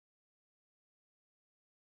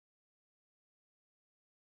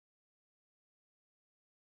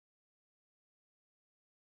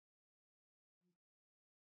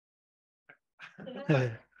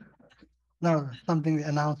No, something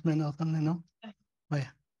announcement or something, no? Oh, yeah.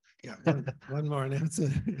 Yeah, one more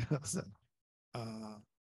announcement. uh,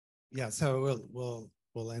 yeah, so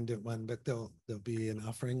we'll end at one, but there'll be an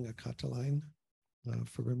offering, a kata line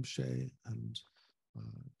for Rinpoche, and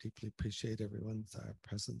deeply appreciate everyone's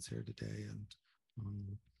presence here today. And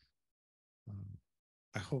um, um,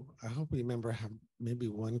 I hope we remember have maybe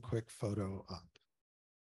one quick photo up.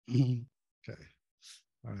 Okay,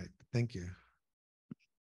 all right, thank you.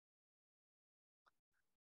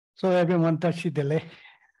 So everyone, Tashi Dele.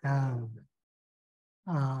 I'm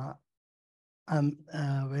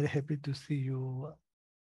very happy to see you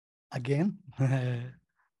again.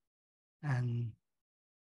 And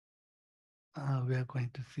we are going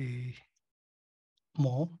to see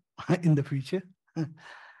more in the future.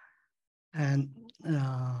 And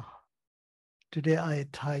today I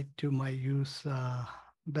tried to my use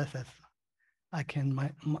best as I can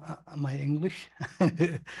my English.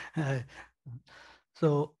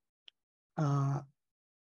 So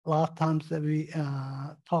last times we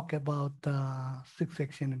talk about six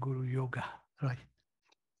section Guru Yoga, right?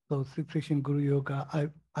 So six section Guru Yoga,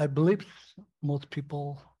 I believe most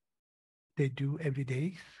people they do every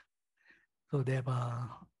day. So they have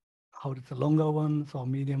how it's the longer ones or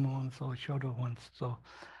medium ones or shorter ones. So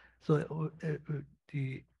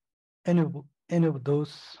the any of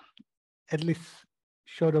those at least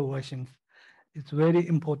shorter versions, it's very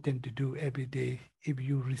important to do every day if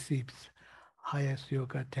you receive highest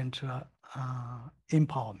yoga tantra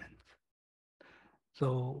empowerment.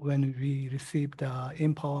 So when we received the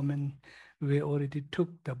empowerment, we already took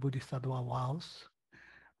the Bodhisattva vows.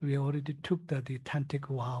 We already took the tantric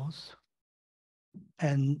vows,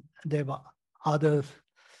 and there were others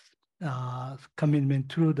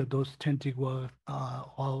commitment through those tantric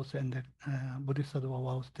vows and the Bodhisattva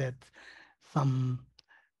vows that some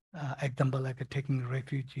example like taking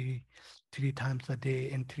refugee 3 times a day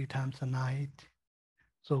and 3 times a night.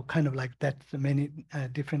 So kind of like that's many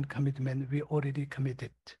different commitment we already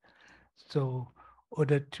committed. So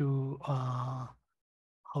order to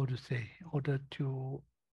how to say, order to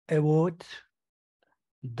avoid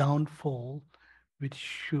downfall, which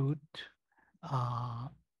should uh,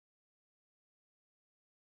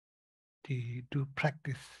 do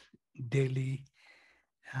practice daily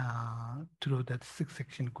through that six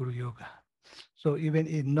section Guru Yoga. So even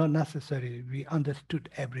if not necessary, we understood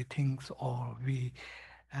everything or we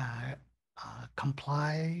uh,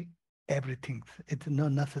 comply everything. It's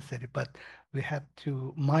not necessary, but we have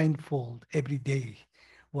to mindful every day,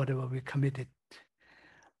 whatever we committed.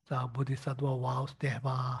 The Bodhisattva vows, they have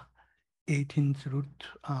a 18th root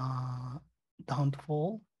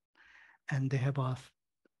downfall, and they have a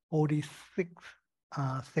 46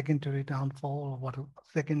 secondary downfall, or what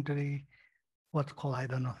secondary, what's called, I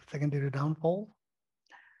don't know, secondary downfall.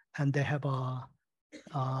 And they have a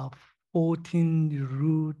 14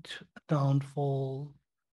 root downfall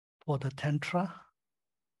for the Tantra.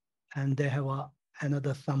 And they have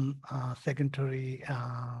another some secondary,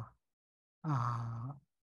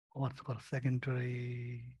 what's called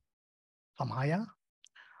secondary Samhaya.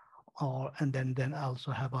 Or, and then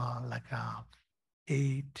also have like a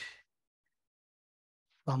 8,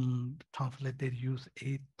 some translated use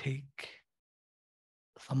 8 take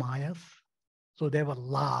samayas. So there were a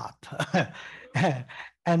lot.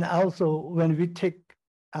 And also when we take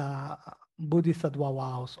Bodhisattva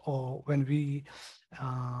vows, or when we,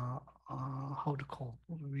 how to call,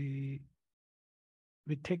 we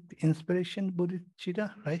take the inspiration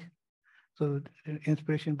bodhicitta, right? So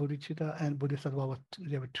inspiration bodhicitta and Bodhisattva,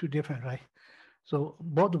 they were two different, right? So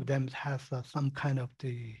both of them has some kind of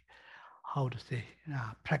the, how to say,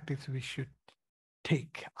 practice we should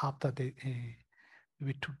take after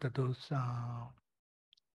we took those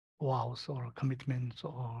vows or commitments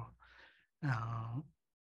or uh,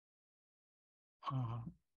 uh,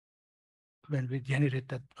 when we generate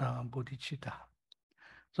that bodhicitta.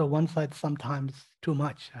 So one side sometimes too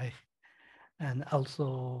much, right? And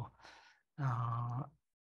also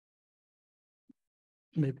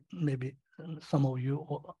maybe some of you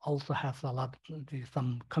also has a lot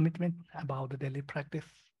some commitment about the daily practice,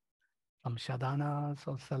 some sadhanas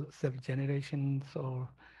or self-generations or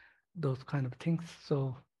those kind of things.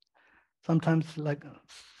 So sometimes like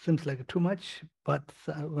seems like too much, but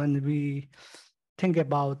when we think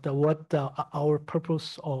about what our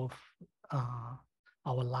purpose of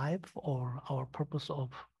our life or our purpose of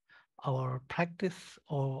our practice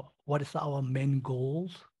or what is our main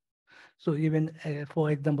goals. So even for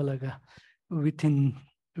example, like within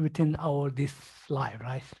our this life,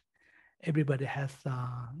 right? Everybody has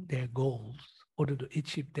their goals. In order to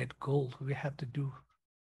achieve that goal, we have to do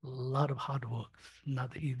a lot of hard work,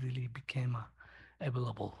 not easily became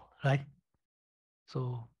available, right?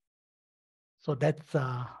 So, so that's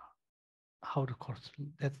how to call it,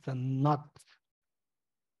 that's not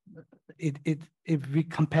it. If we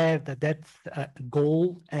compare that's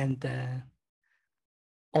goal and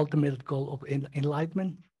ultimate goal of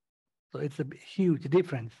enlightenment, so it's a huge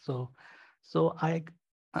difference. So I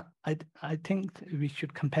think we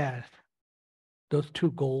should compare those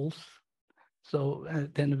two goals. So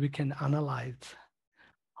then we can analyze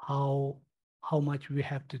how much we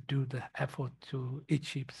have to do the effort to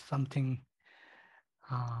achieve something,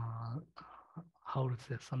 uh, how to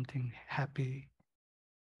say, something happy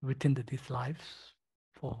within these lives,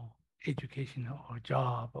 for education or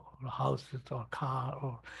job or houses or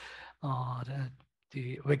car or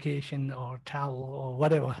the vacation or travel or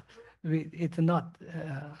whatever. It's not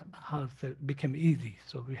how to say, become easy.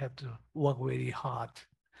 So we have to work very hard.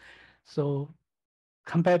 So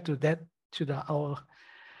compared to that, to our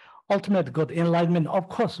ultimate good enlightenment, of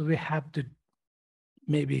course, we have to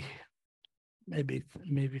maybe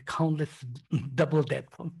countless double that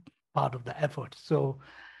part of the effort. So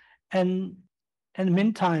and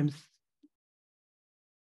many times,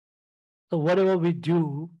 so whatever we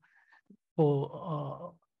do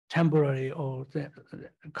for temporary or the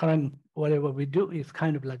current, whatever we do is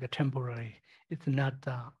kind of like a temporary. It's not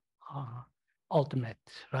ultimate,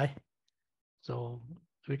 right? So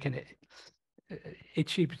we can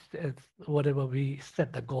achieve whatever we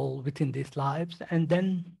set the goal within these lives, and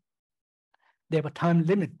then they have a time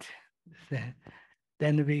limit.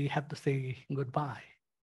 Then we have to say goodbye.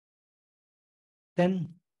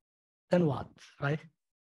 Then what, right?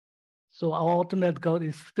 So our ultimate goal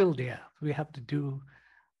is still there. We have to do.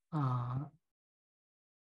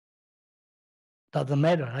 Doesn't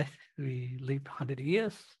matter, right? We live 100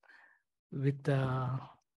 years with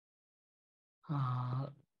how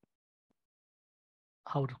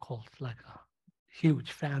to call it, like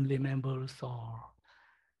huge family members or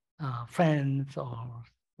friends or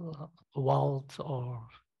wealth or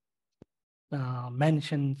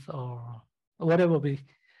mansions or whatever we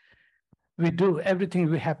do. Everything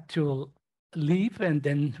we have to leave, and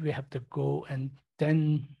then we have to go. And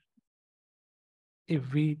then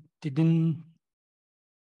if we didn't,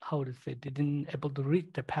 how to say, didn't able to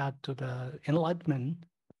reach the path to the enlightenment,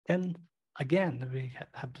 then again we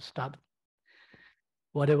have to start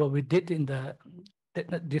whatever we did in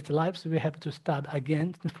these lives. We have to start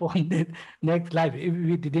again for the next life if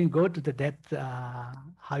we didn't go to that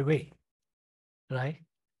highway, right?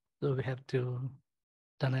 So we have to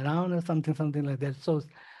turn around or something like that. So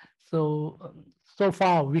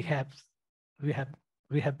far we have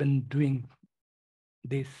been doing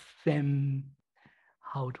this same,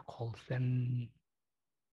 how to call, same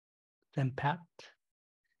path.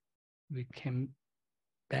 We came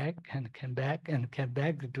back and came back and came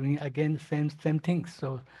back, doing again same things.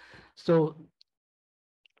 So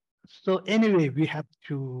anyway, we have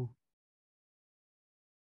to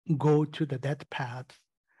go to that path.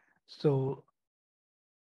 So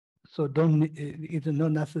don't, it's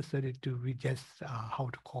not necessary to we just how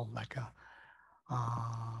to call, like a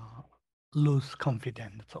lose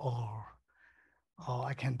confidence, or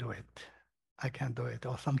I can do it,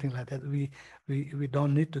 or something like that. We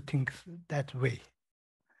don't need to think that way,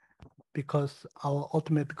 because our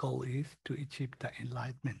ultimate goal is to achieve the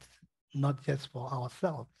enlightenment, not just for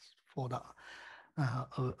ourselves, for the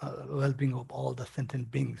well-being of all the sentient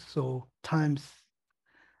beings. So times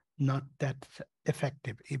not that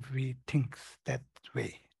effective if we think that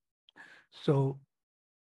way. So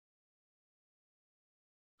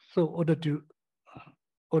order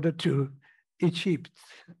to achieve,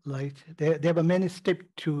 like there are many steps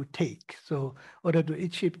to take. So order to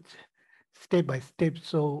achieve step by step.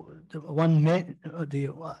 So the one main,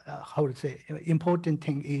 how to say, important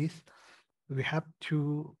thing is we have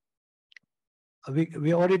to,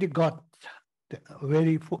 we already got the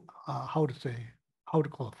very, how to say, how to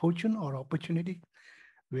call it, fortune or opportunity.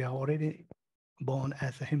 We are already born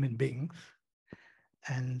as a human beings,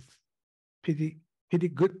 and pretty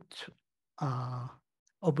good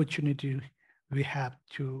opportunity we have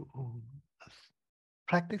to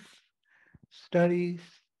practice, studies,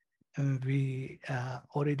 and we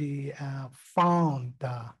already found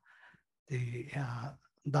the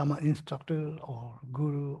Dharma instructor or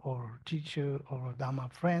guru or teacher or Dharma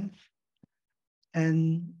friends,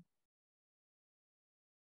 and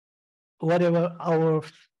whatever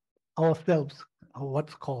ourselves, or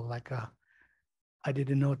what's called like a, I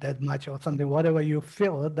didn't know that much or something, whatever you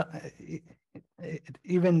feel,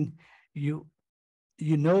 even you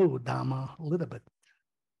know Dharma a little bit,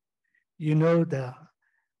 you know the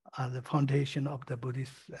the foundation of the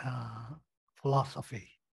Buddhist philosophy.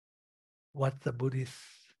 What's the Buddhist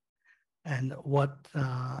and what,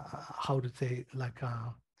 how to say, like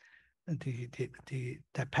the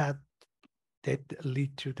path that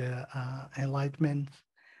lead to the enlightenment,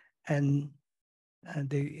 and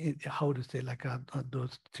how to say, like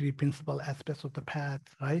those three principal aspects of the path,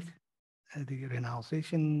 right? The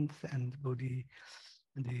renunciations and Bodhi,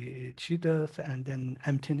 the cheetahs, and then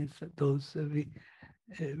emptiness. Those we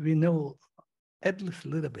know at least a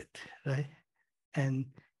little bit, right? And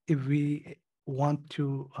if we want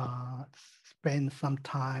to spend some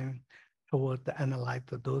time toward the analyze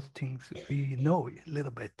of those things, we know a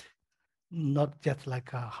little bit, not just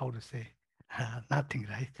like how to say nothing,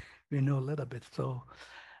 right? We know a little bit. So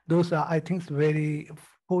those are, I think, very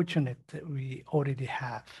fortunate that we already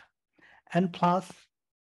have. And plus,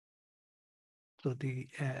 so the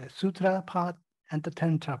sutra part and the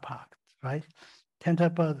tantra part, right? Tantra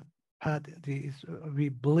part is, we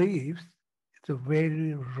believe it's a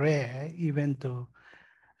very rare, even though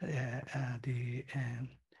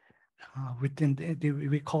within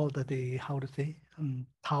we call the how to say,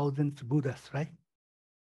 thousands Buddhas, right?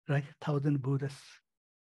 Right, thousand Buddhas.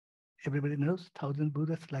 Everybody knows thousand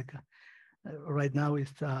Buddhas. Like right now is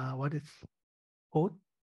what is fourth,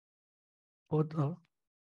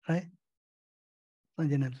 right?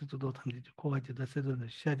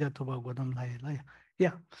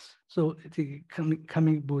 Yeah. So the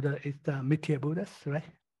coming Buddha is the Mithya Buddhas, right?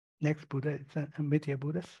 Next Buddha is Mithya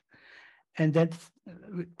Buddhas, and that's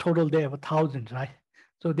total there of 1,000, right?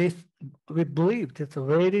 So this, we believe that's a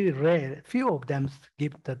very rare. Few of them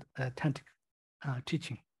give the tantric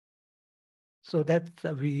teaching. So that's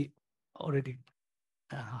we already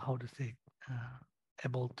how to say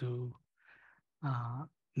able to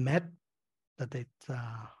met that it's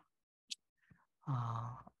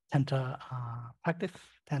tantra practice,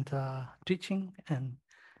 tantra teaching, and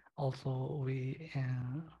also we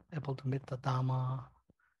able to meet the Dharma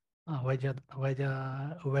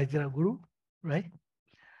Vajra Guru, right?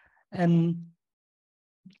 And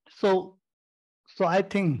so I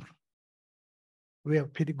think we are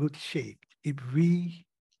pretty good shape if we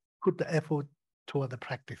put the effort toward the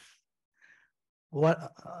practice.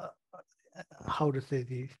 What how to say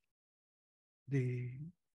the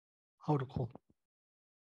how to call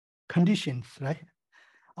conditions, right?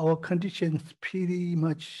 Our conditions pretty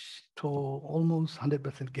much to almost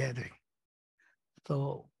 100% gathering.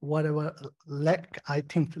 So whatever lack, I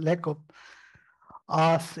think lack of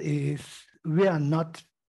us is we are not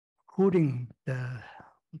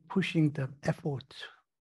pushing the effort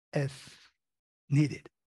as needed.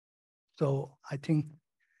 So I think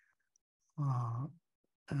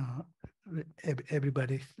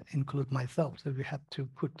everybody, include myself, so we have to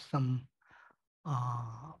put some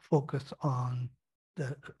focus on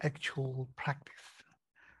the actual practice,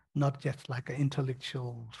 not just like an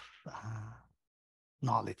intellectual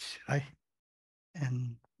knowledge, right?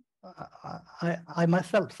 And I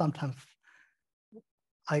myself sometimes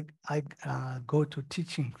I go to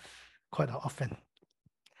teachings quite often.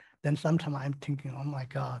 Then sometimes I'm thinking, oh my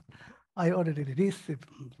God, I already received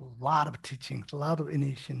a lot of teachings, a lot of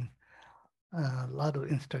initiation, a lot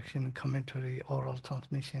of instruction, commentary, oral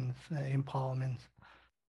transmissions, empowerments.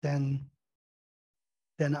 Then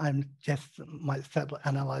I'm just myself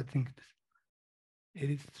analyzing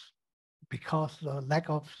it is because the lack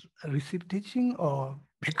of received teaching or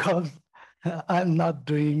because I'm not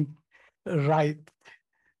doing right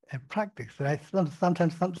practice, right?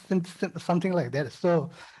 Sometimes something like that.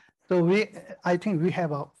 So I think we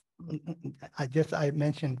have I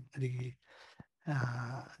mentioned the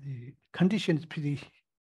conditions pretty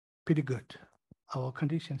good. Our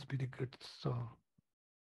conditions pretty good. So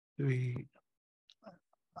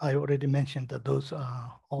I already mentioned that those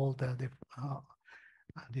are all the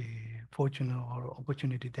fortune or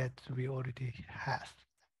opportunity that we already have.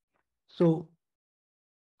 So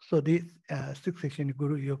this sixth section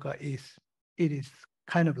Guru Yoga is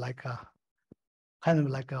kind of like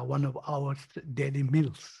one of our daily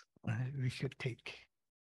meals we should take.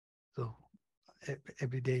 So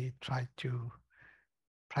every day try to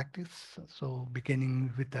practice. So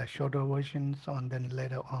beginning with the shorter versions, and then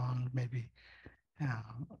later on maybe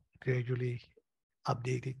gradually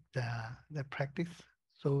updated the practice.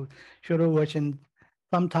 So shorter version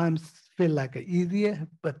sometimes feel like easier,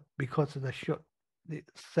 but because of the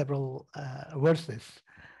several verses,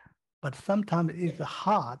 but sometimes it's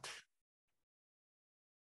hard.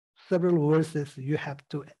 Several verses you have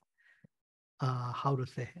to how to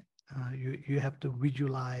say you have to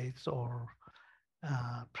visualize or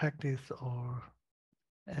practice or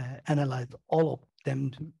analyze all of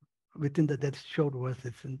them within that short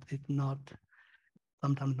verses, it's not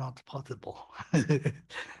sometimes not possible.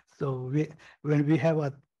 So when we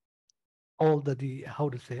have all the how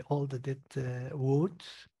to say all the words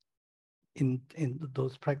in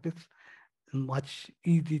those practice, much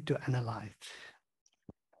easy to analyze.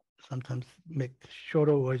 Sometimes make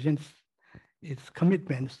shorter versions. It's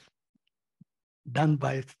commitments done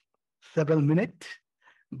by several minutes,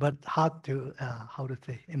 but hard to how to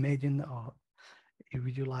say imagine or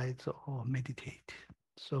visualize or meditate.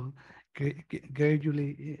 So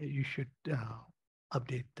gradually you should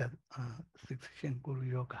update that succession guru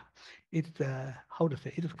yoga. It's how to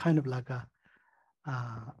say it is kind of like a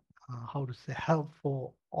how to say help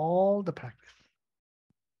for all the practice,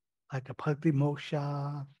 like a bhakti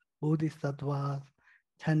moksha, bodhisattvas,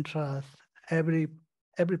 tantras, every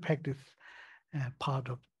practice part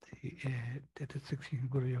of the 16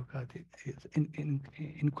 Guru Yoga is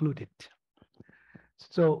included.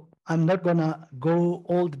 So I'm not gonna go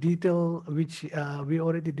all the detail which we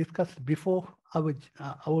already discussed before. I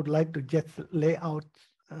would like to just lay out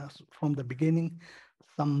from the beginning.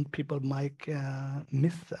 Some people might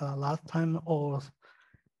miss last time, or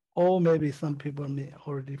maybe some people may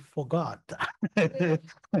already forgot.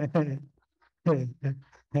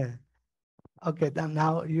 Okay, then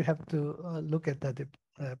now you have to look at the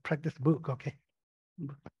practice book, okay?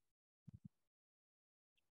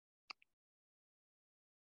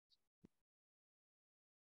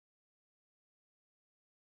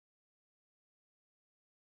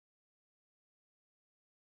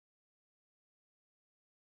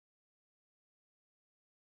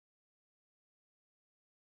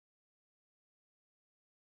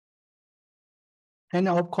 And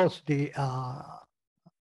of course, the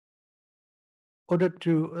order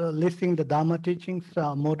to listening the Dharma teachings,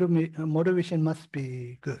 motivation must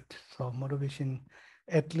be good. So motivation,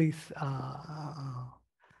 at least,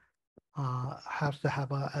 has to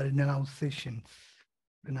have a renunciation.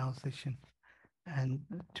 And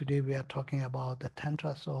today we are talking about the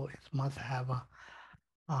tantra, so it must have a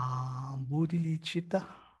bodhicitta,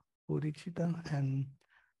 and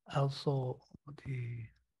also the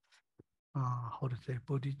how to say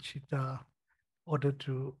bodhicitta, order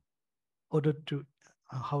to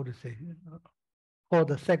how to say for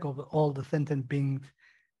the sake of all the sentient beings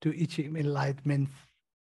to achieve enlightenment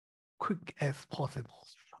quick as possible.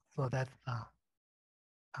 So that's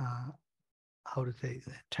how to say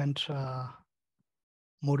tantra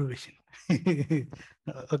motivation.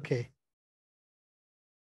 Okay.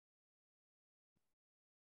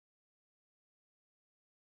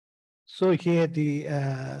 So here the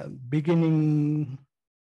beginning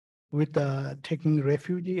with taking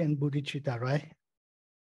refuge and bodhicitta, right?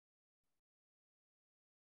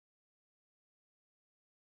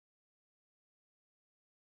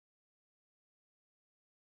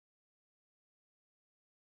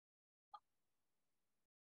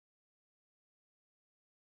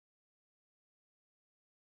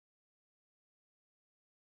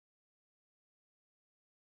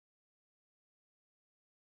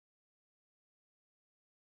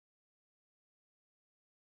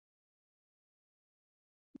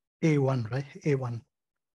 A1, right? A1.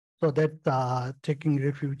 So that's taking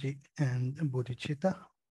refuge and bodhicitta.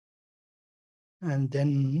 And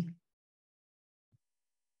then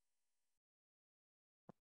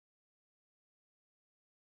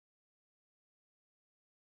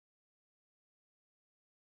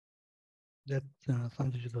that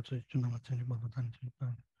Sanjay Dotso Chunama Sanjay Baba Sanjay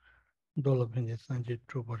Dola Benja Sanjay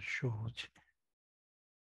Trooper Shoji.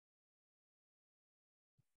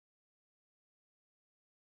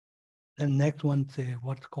 And next one say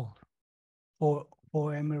what's called four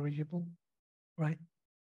emergible, right?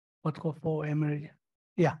 What's called four emergible?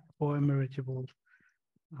 Yeah, four emergible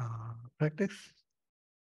practice.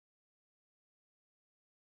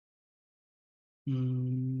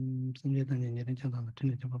 Sanjay Danya Nyerin Chandana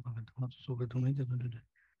Tini Chamba Baba Tamasu Soga Dunga Jadunde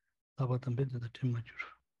Tabatan Beda the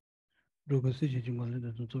Timajur. Ruga Siji Jimba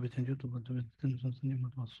Lida to be Tanju to the Tenson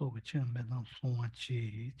Cinema Soga Chan Bedan so much.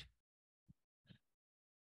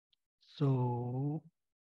 So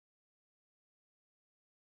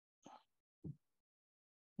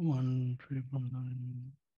 1, 3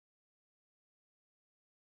 from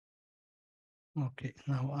the okay.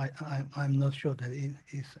 Now I'm not sure that it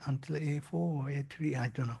is until A4 or A3. I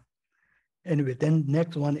don't know. Anyway, then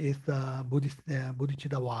next one is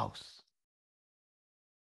Bodhicitta vows.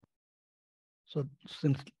 So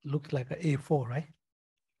since looks like a A4, right?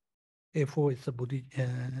 A4 is the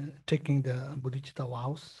taking the Bodhicitta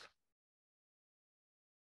vows.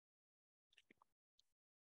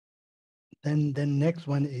 Then next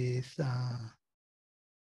one is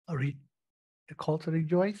call to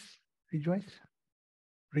rejoice. rejoice,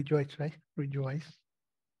 right? Rejoice.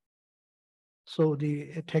 So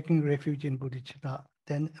the taking refuge in bodhicitta,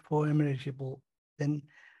 then for immeasurable, then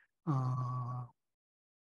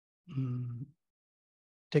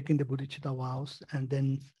taking the bodhicitta vows, and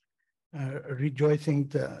then rejoicing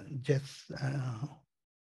just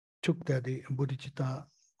took the bodhicitta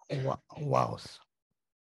vows.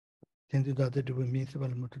 Then the other do means well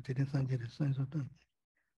motor didn't send it sense of them.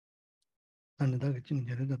 And then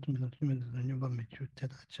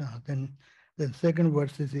the second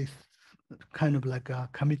verse is kind of like a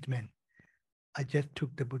commitment. I just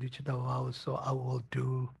took the bodhicitta vows, so I will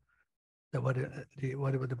do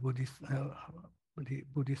whatever the Buddhist the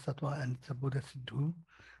Bodhisattva and the Buddhists do,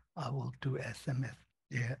 I will do SMS.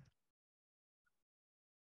 Yeah.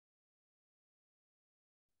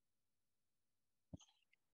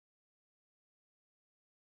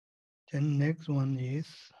 Then next one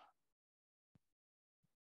is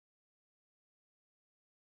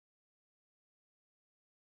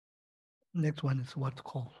what's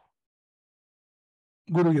called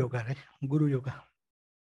Guru Yoga, right? Guru Yoga.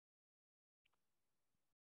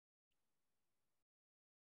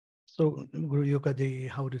 So Guru Yoga,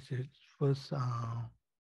 how to say it? First, how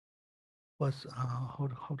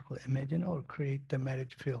to call it? Imagine or create the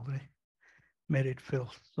marriage field, right? Marriage field.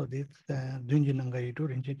 So this Dunjinanga Yidu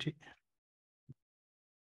Rinjiti.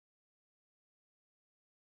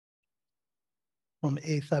 From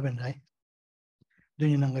A7, right?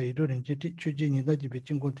 Dunjinanga Yidu Rinjiti, Chuji Nida Jibi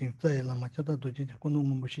Chingunting, Say Lama Chata Doji, Kunu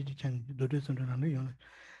Mumbushi Chan, Doris and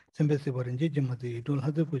Sembesi Warinji Jimati, Dul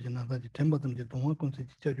Hazapujana, the Tembatam, the Donga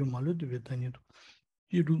Consider Malu to Vitanito.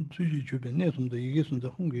 You do Suji Juben, Nesum, the Yigis and the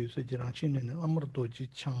Hungi, Sajiranchin and Amurdoji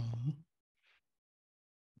Chang.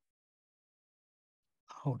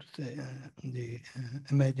 How to say,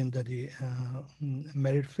 imagine that the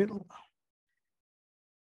married field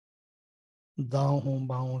down home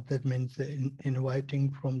bound, that means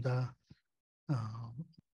inviting from the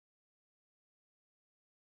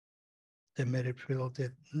married field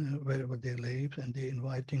that wherever they live, and they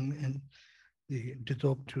inviting and they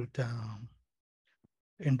dissolve to the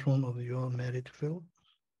in front of your married field.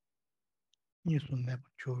 Use the map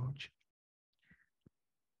George.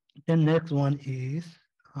 Then next one is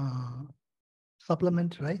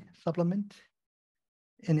supplement, right? Supplement.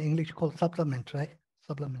 In English called supplement, right?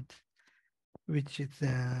 Supplement, which is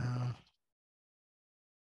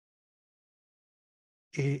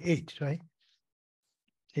A8, right?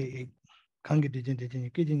 A8. Kangi dijin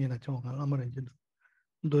dijin kijin na chonga amaran jin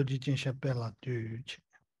do dijin chapela duj.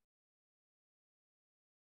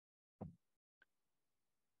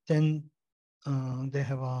 Then they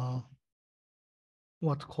have a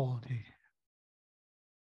what's called the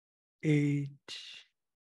 8.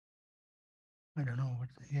 I don't know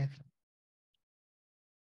what's the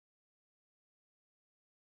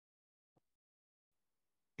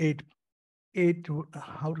 8. 8.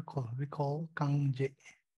 How to call? We call Kangje.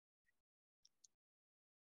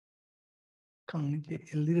 Kangje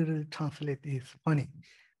literally translate is funny.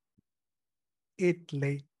 8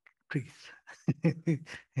 late trees,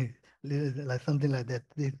 like something like that.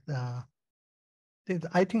 This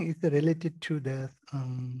I think it's related to the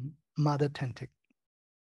mother tentic.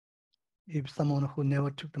 If someone who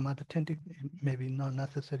never took the mother tentic, maybe not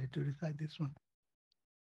necessary to recite this one.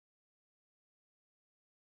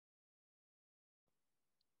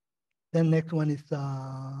 Then next one is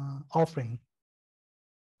offering.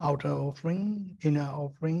 Outer offering, inner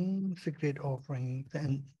offering, secret offering,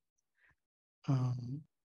 and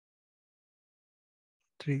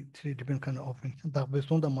three different kind of offerings. That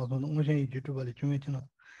based on the Amazon,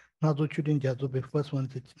 the first one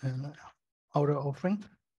is outer offering.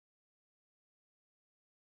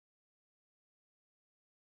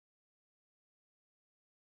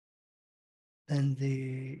 And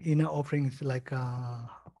the inner offering is like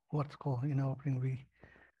what's called inner offering.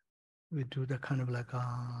 We do the kind of like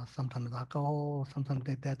sometimes alcohol, sometimes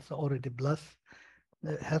that's already blessed.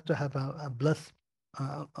 It has to have a bless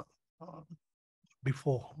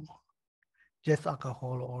before. Just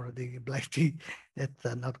alcohol or the black tea, that's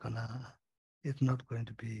not gonna. It's not going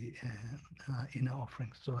to be inner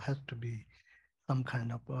offering. So it has to be some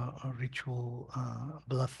kind of a ritual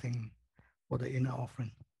blessing for the inner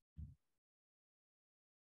offering.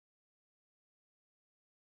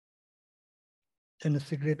 And the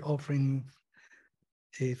secret offering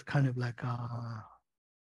is kind of like a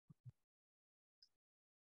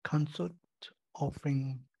concert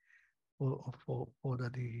offering for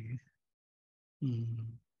the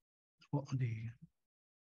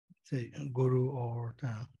say guru or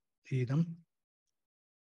the idam.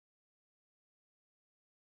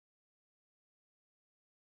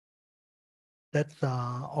 That's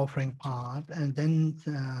offering part, and then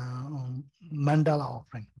mandala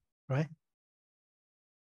offering, right?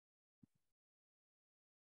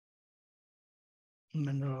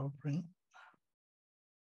 Mandala offering.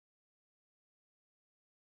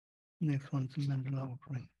 Next one's mandala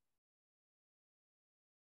offering.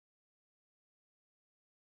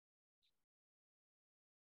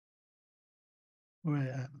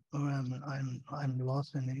 Where I'm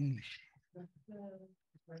lost in English.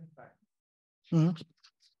 Mhm.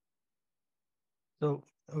 So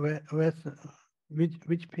where's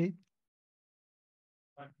which page?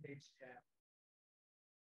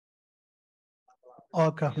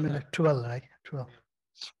 Okay, 12, right? 12.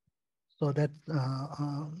 So that's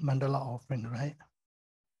mandala offering, right?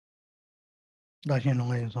 This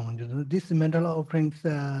mandala offerings,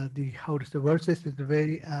 the how to say verses is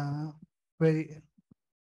very very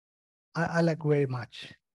I like very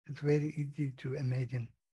much. It's very easy to imagine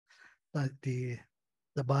that the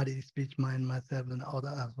body, speech, mind, myself, and other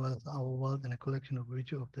as well as our world and a collection of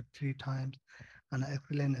which of the 3 times and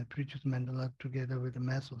excellent and precious mandala together with the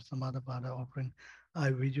mass of some other offering. I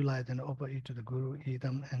visualize and offer it to the Guru,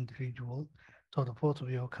 Idam, and individual. So the force of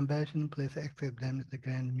your compassion, please accept them as the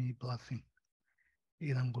grand me blessing.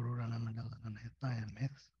 Idam Guru Rana Mandala and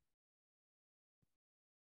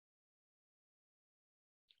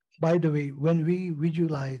By the way, when we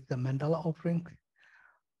visualize the mandala offering,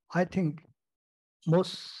 I think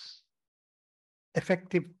most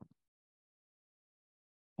effective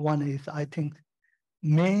one is, I think,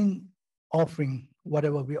 main offering,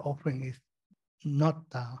 whatever we're offering is not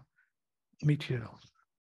the materials.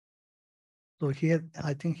 So here,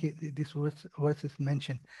 I think this verse is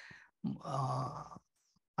mentioned.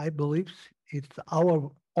 I believe it's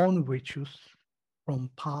our own virtues from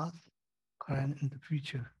past, current, and the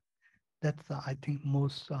future. That's, I think,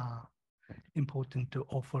 most important to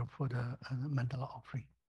offer for the mandala offering.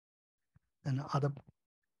 And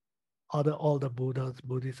all the Buddhas,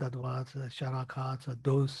 Bodhisattvas, Sharakas,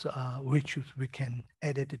 those virtues we can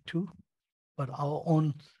add it to, but our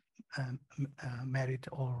own merit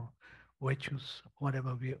or virtues,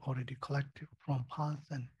 whatever we already collected from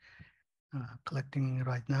past and collecting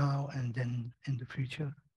right now, and then in the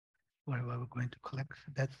future, whatever we're going to collect,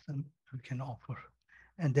 that's we can offer.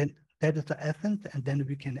 And then that is the essence, and then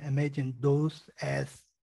we can imagine those as,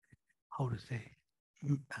 how to say,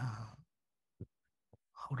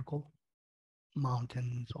 how to call,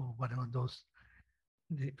 mountains or whatever those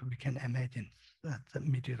we can imagine the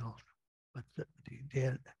material, but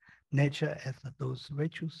their nature as those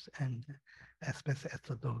virtues and aspects as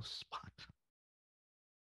those parts.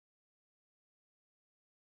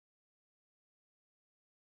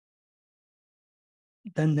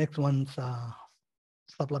 Then next one's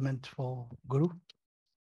supplement for Guru,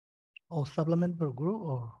 or supplement for Guru,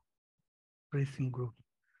 or praising Guru.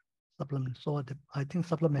 Supplement. So I think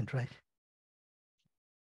supplement, right?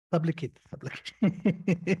 Supplicate.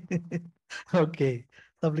 Okay,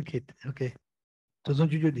 supplicate. Okay.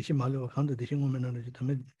 조선주주 대신 말로 한도 대신 오면은 이제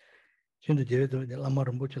담에 신도 제외도 Lama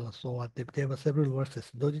Rinpoche so what they have several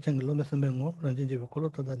verses. Doji chang lo mesa mengo ranjin je ko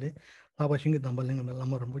to dale Lama Shingi dambaling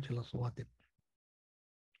Lama Rinpoche so what.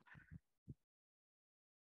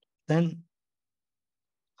 Then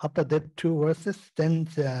after that 2 verses, then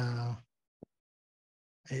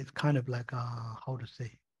it's kind of like how to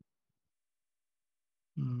say,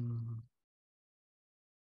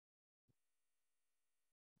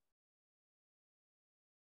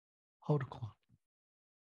 how to call,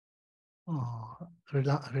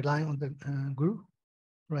 relying on the Guru,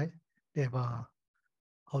 right? They have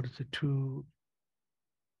how to say, two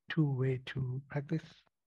way to practice.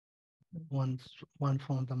 One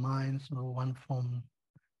from the minds, or one from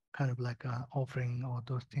kind of like offering or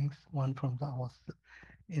those things. One from our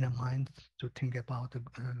inner minds to think about the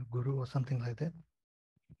Guru or something like that.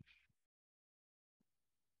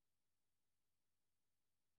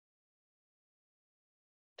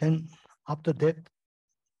 Then after that,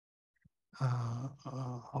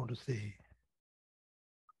 how to say,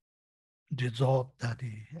 dissolve the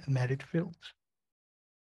merit field.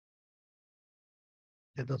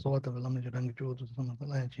 That's what the Lama Yeshe Jinpa to some of the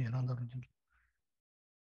Lama Jinpa.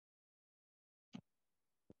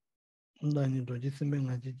 Ndani doji simbe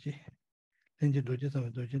ngaji ji, lenji doji sama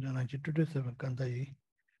doji na ngaji tutu seven kanda yi,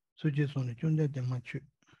 suji soni chunja dema chu.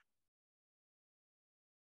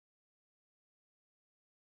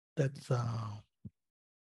 That's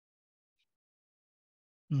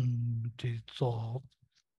dissolve.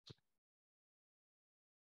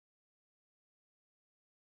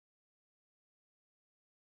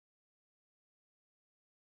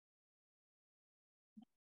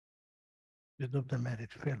 Dissolve the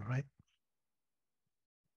merit field, right?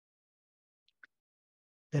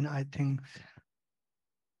 Then I think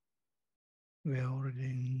we're already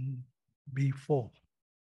in B4.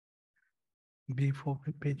 B4,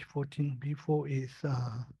 page 14. B4 is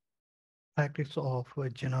practice of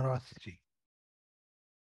generosity.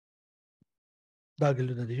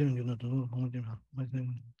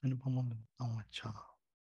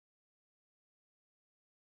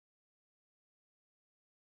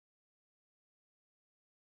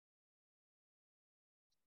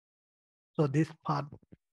 So this part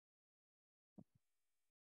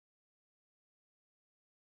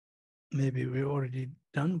maybe we already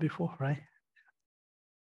done before, right?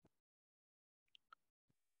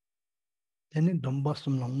 Then in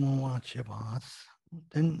Dombasum Longwa Chevas.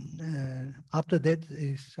 Then after that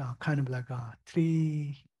is kind of like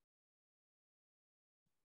three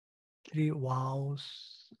vows,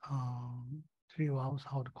 three vows,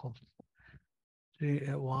 how to call it? Three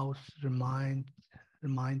vows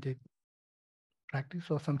reminded practice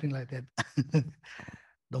or something like that.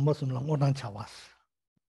 Dombasum Longwa Chawas.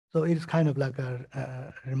 So it's kind of like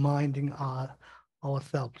reminding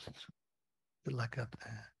ourselves, like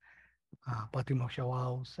Patimoksha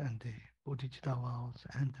vows and the Bodhicitta vows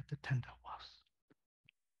and the tender vows.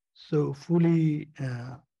 So fully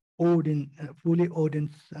ordained,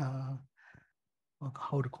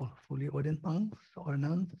 how to call it, fully ordained monks or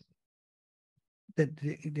nuns, that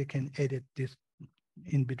they can edit this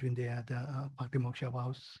in between the Patimoksha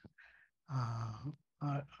vows,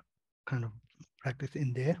 kind of practice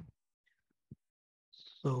in there.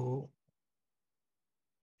 So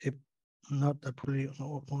if not the fully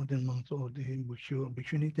ordained monks or the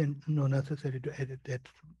bhikshuni, then not necessary to edit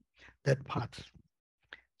that part.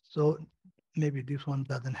 So maybe this one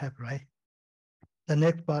doesn't have, right? The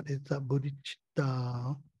next part is the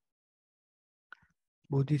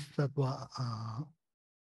Bodhisattva,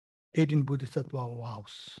 18 Bodhisattva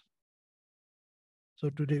vows. So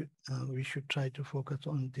today we should try to focus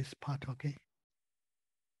on this part, okay?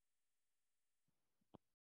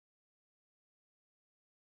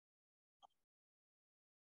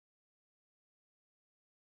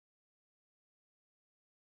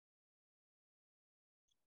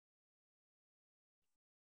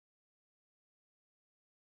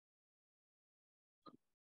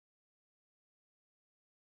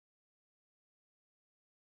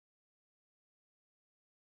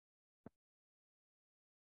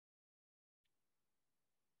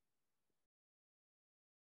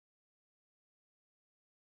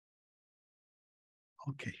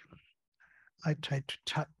 Okay. I tried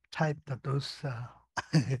to type those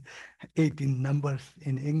 18 numbers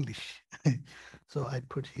in English. So I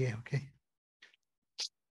put here, okay?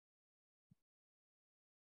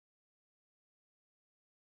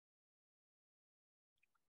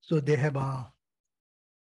 So they have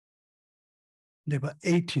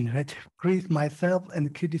 18, right? Praise myself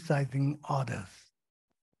and criticizing others,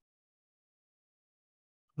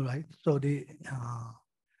 right? So the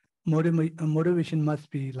motivation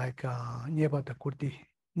must be like Nyepa Takurti.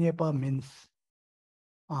 Nyepa means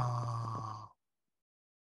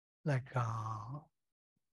like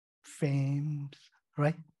fame,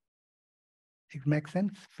 right? It makes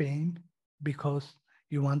sense, fame, because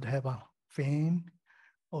you want to have a fame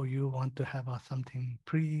or you want to have something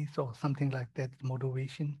praise or something like that,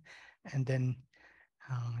 motivation. And then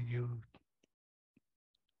you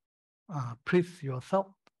praise yourself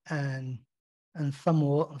and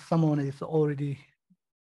someone is already,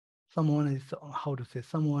 someone is, how to say,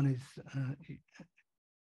 someone is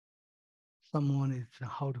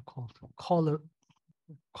how to call it,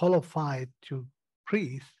 qualified to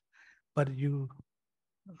praise, but you,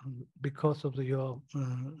 because of your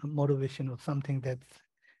motivation or something that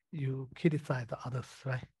you criticize the others,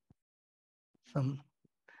 right? Some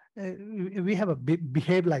we have a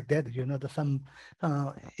behave like that, you know. The some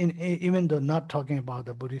even though not talking about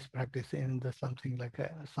the Buddhist practice, in the something like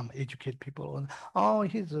some educated people. Oh,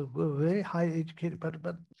 he's a very high educated,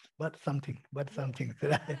 but something,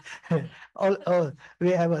 right? all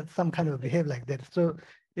we have some kind of behave like that. So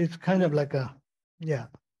it's kind of like a, yeah.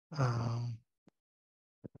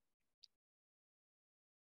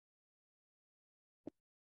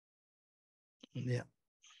 Yeah.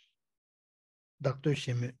 Dr.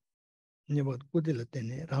 Shimi, Nibo Kudila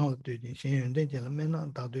round to the Shin Mena,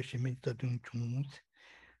 Dr. Shimi Chung.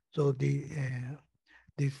 So the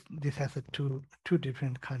this has a two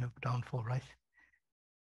different kind of downfall, right?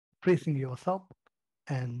 Praising yourself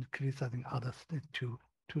and criticizing others, the two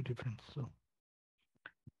different.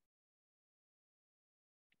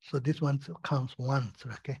 So this one counts once,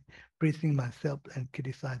 okay? Praising myself and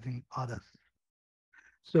criticizing others.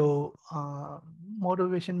 So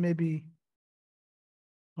motivation maybe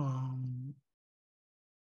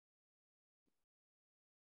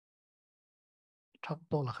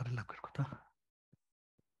Chakto la kharila kurkuta.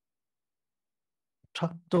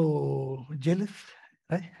 Chakto jealous,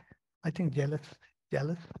 right? I think jealous.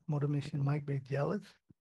 Motivation might be jealous.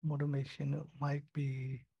 Motivation might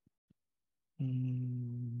be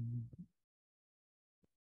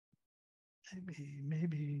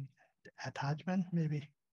maybe attachment, maybe.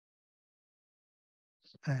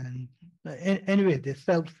 And anyway, the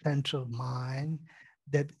self-centered mind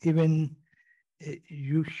that even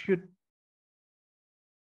you should,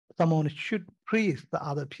 someone should praise the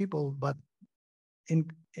other people, but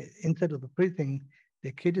instead of the praising,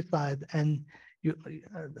 they criticize, and you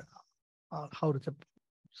how does a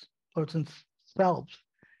person's self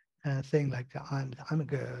saying like I'm a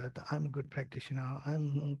good practitioner,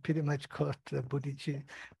 I'm pretty much got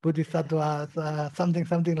bodhisattvas,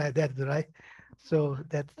 something like that, right? So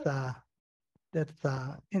that's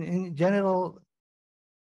in general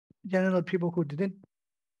people who didn't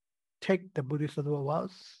take the bodhisattva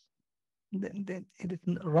vows, then it is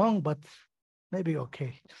wrong, but maybe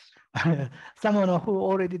okay. Someone who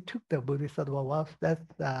already took the bodhisattva vows, that's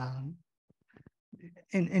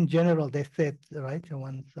in general they said, right?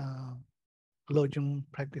 Once Lojong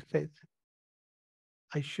practice says,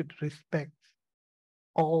 I should respect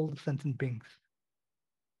all the sentient beings.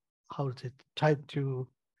 How is it? Try to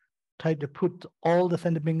put all the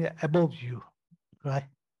sentient beings above you, right?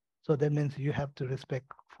 So that means you have to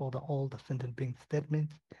respect for all the sentient beings. That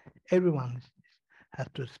means everyone has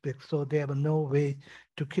to respect. So they have no way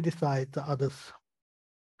to criticize the others.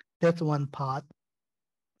 That's one part.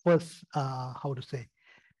 First, how to say,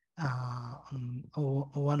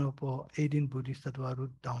 one of 18 Bodhisattva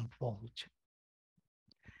root downfall.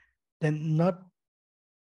 Then not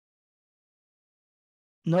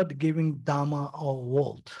giving Dharma or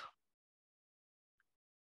world.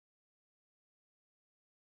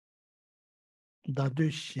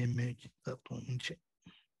 Dadu sheme tongche.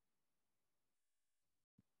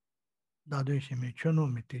 Dadu sheme chono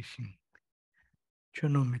metrishin.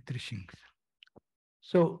 Chono metrishin.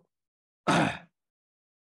 So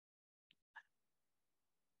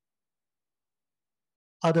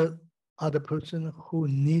other person who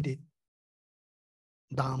needed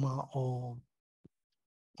Dharma or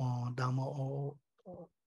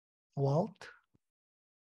world,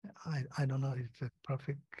 I don't know if it's a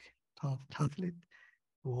perfect translate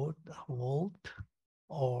word, world,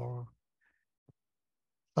 or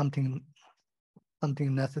something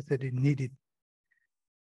necessary needed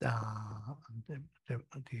the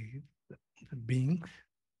beings,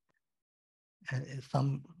 and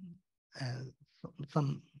some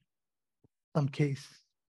case,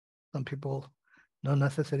 some people not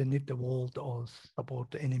necessarily need the world or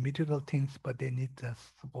support any material things, but they need the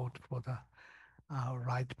support for the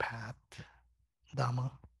right path,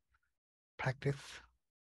 Dharma practice.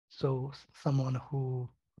 So someone who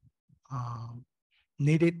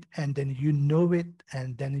need it, and then you know it,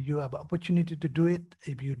 and then you have opportunity to do it.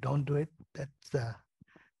 If you don't do it, that's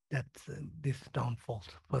this downfall.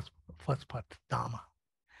 First part, Dharma.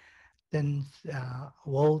 Then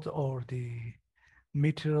world or the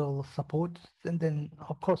material support, and then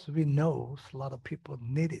of course we know a lot of people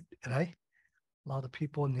need it, right? A lot of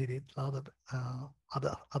people need it. A lot of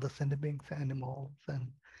other sentient beings, animals,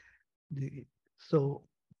 and so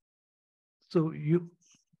you.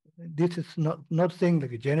 This is not saying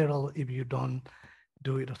like a general. If you don't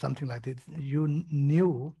do it or something like this, you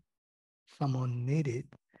knew someone needed,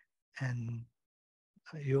 and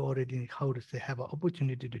you already, how to say, have an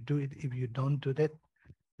opportunity to do it. If you don't do that,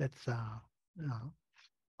 that's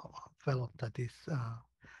fell off that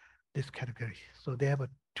this category. So they have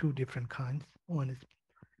two different kinds. One is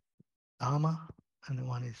Dharma, and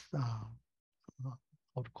one is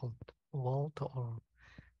what called world or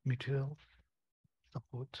material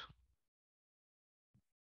support.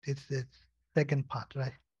 It's the second part,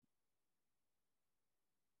 right?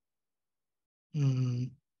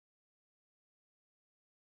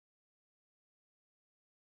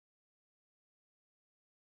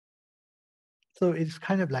 So it's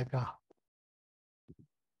kind of like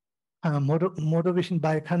a motivation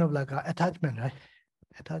by kind of like a attachment, right?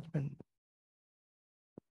 Attachment.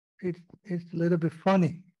 It's a little bit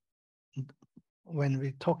funny when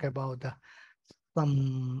we talk about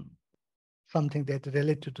something that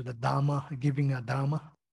related to the Dharma, giving a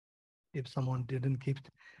Dharma. If someone didn't give,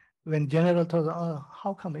 when general told, oh,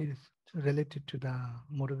 how come it is related to the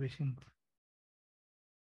motivation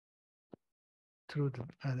through the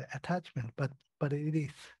attachment? But it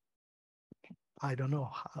is. I don't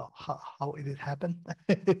know how it happened.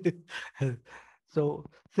 So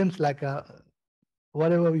seems like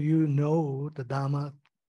whatever you know, the Dharma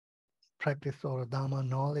practice or Dharma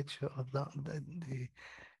knowledge or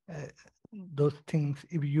those things,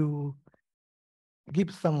 if you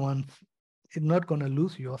give someone, it's not going to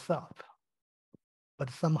lose yourself, but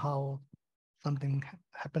somehow something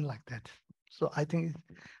happened like that. So I think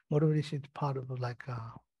motivation is part of like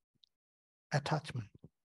attachment.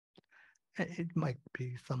 It might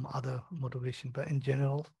be some other motivation, but in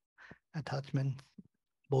general, attachment,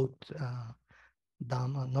 both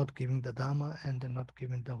Dharma, not giving the Dharma and not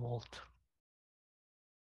giving the world.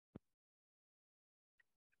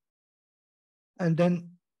 And then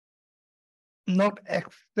not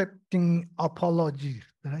accepting apologies,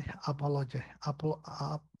 right? Apologize.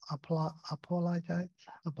 Apologize.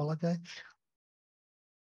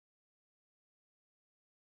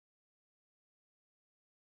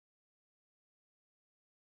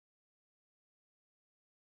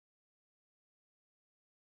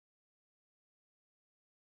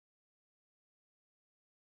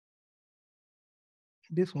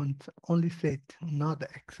 This one only said not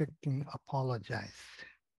accepting apologize.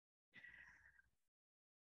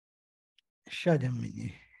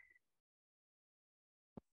 Shadamini.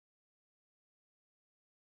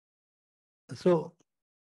 So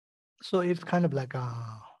it's kind of like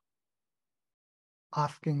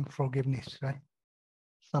asking forgiveness, right?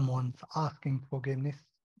 Someone's asking forgiveness,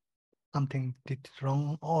 something did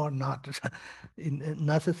wrong or not.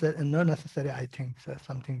 Not necessary, I think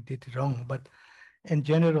something did wrong, but in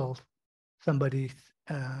general, somebody's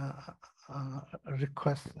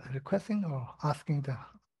requesting or asking the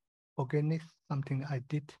forgiveness, something I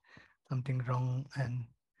did, something wrong, and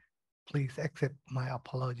please accept my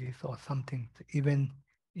apologies or something. Even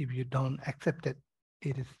if you don't accept it,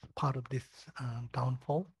 it is part of this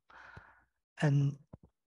downfall. And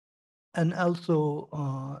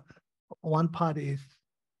also one part is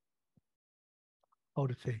how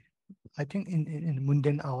to say. I think in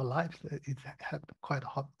mundane our lives, it's quite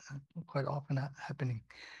often happening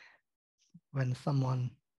when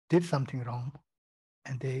someone did something wrong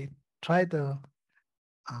and they try to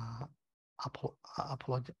how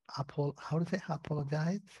to say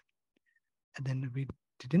apologize, and then we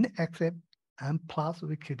didn't accept, and plus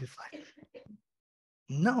we criticize.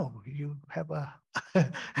 No, you have a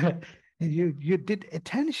you did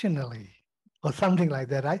intentionally or something like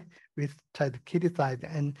that, right? We try to criticize,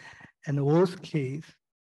 and worst case,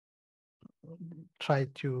 try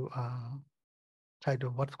to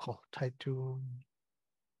what's called try to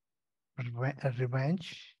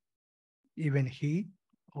revenge, even he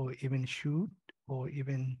or even shoot or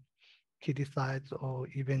even criticize or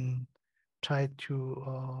even try to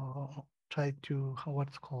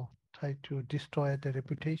what's called try to destroy the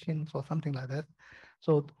reputations or something like that.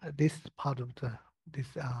 So this part of this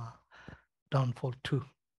downfall too,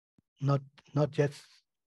 not just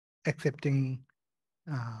accepting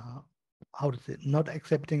how to say, not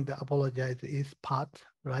accepting the apologize is part,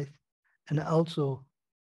 right? And also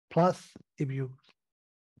plus if you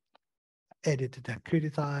edit the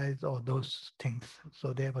criticize or those things,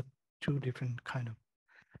 so they have two different kind of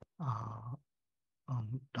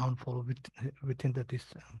downfall within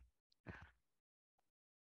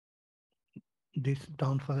this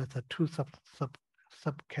downfall has a two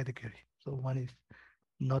subcategory. So one is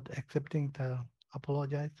not accepting the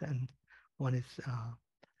apologize, and one is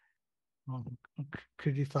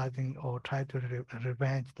criticizing or try to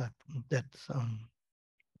revenge that's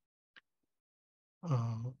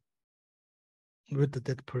with the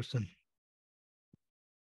dead person.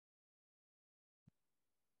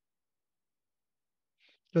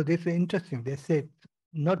 So this is interesting. They say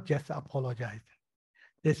not just apologize.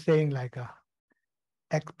 They're saying like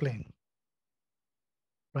explain,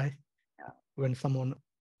 right? Yeah. When someone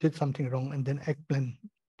did something wrong and then explain,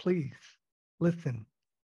 please listen.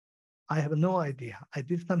 I have no idea. I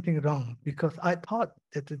did something wrong because I thought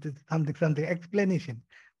that it is something explanation,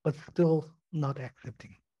 but still not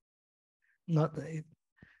accepting. Not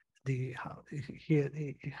the how here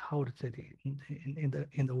how to say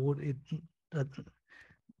in the word it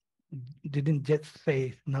didn't just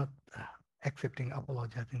say not accepting,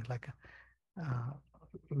 apologizing, like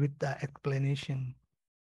with the explanation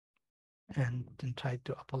and then try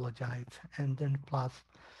to apologize, and then plus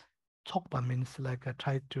Tsokpa means like I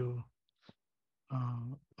try to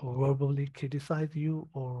verbally criticize you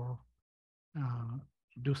or uh,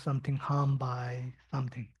 do something harm by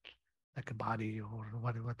something like a body or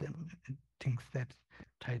whatever things that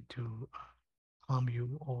try to harm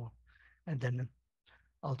you, or and then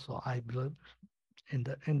also I believe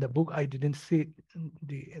in the book I didn't see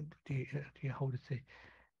the how to say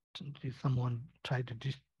someone tried to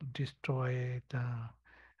destroy the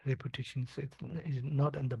repetitions. It's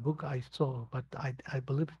not in the book I saw, but I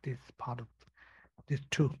believe it is part of this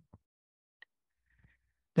too.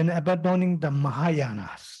 Then abandoning the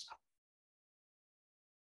Mahayanas.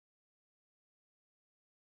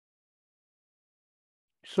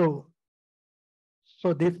 So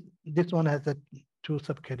this one has a two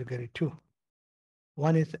subcategory too.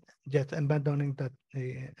 One is just abandoning the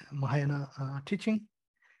Mahayana teaching,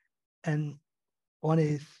 and one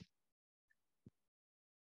is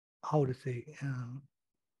how to say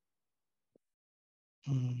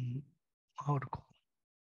how to call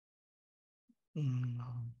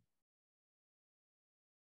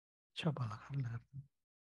Chabala.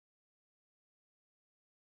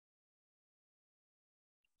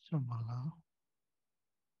 Chabala.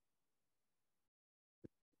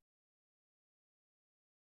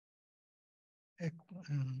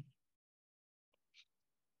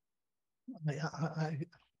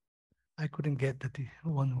 I couldn't get the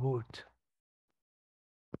one word.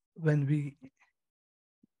 When we,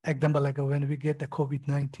 example, like when we get the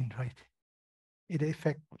COVID-19, right? It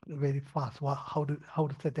affects very fast. Well, how to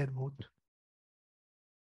say that word?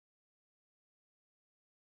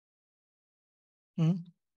 Hmm?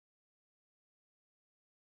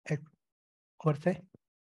 What say?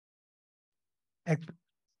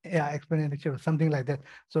 Yeah, explanation, something like that.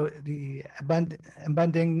 So the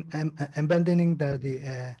abandoning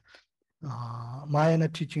the Mahayana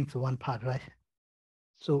teachings one part, right?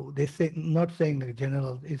 So they say not saying like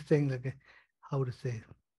general, it's saying like how to say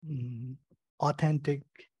authentic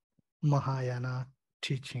Mahayana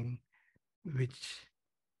teaching, which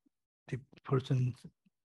the person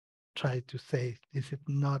try to say this is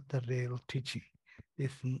not the real teaching.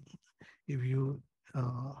 This if you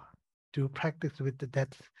do practice with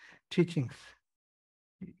that teachings,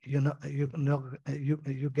 you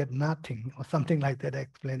get nothing or something like that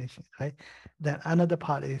explanation, right? Then another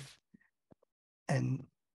part is and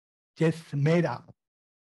just made up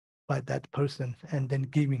by that person and then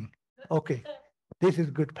giving, okay, this is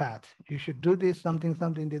good path. You should do this something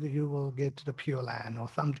that you will get to the pure land or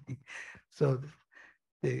something. So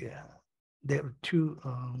they there are two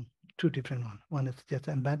different ones. One is just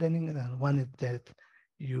abandoning, and one is that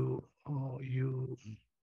you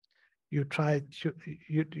you try to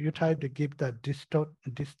you try to give the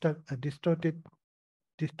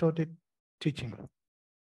distorted teaching.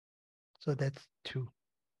 So that's two.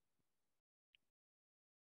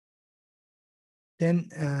 Then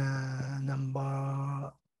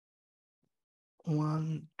number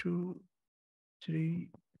 1, 2, 3,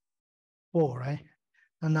 4, right?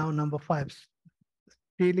 And now number 5,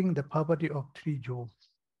 stealing the property of 3 jewels,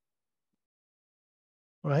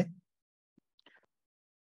 right?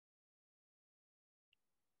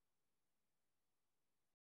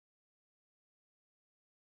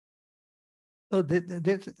 So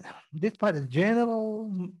this part is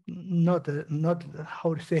general, not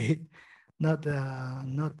how to say, not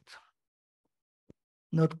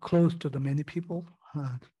not close to the many people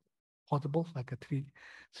possible, like a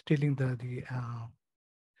stealing the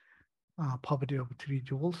property of 3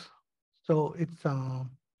 jewels. So it's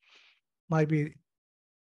might be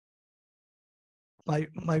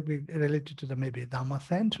might be related to the maybe Dharma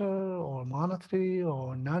center or monastery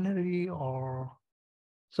or nunnery or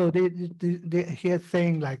so they here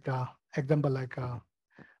saying like example like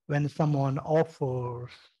when someone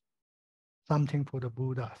offers something for the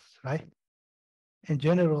Buddhas, right? In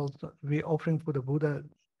general, we offering for the Buddha.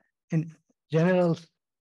 In general,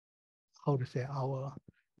 how to say our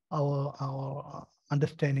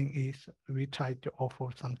understanding is we try to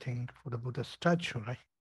offer something for the Buddha statue, right?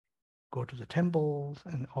 Go to the temples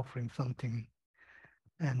and offering something,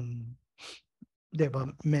 and there were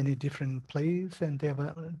many different places and there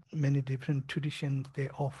were many different traditions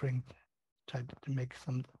they're offering, try to make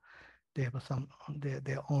some, they have some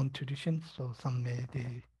their own traditions. So some may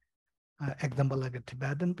the example like a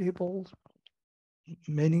Tibetan people,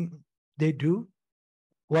 many they do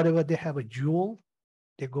whatever they have a jewel,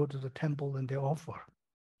 they go to the temple and they offer.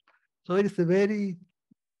 So it is very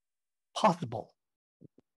possible.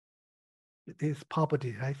 It is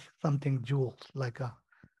property, right? Something jewels like a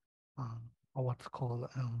what's called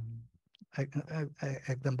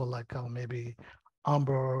example like maybe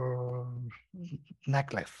amber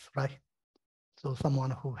necklace, right? So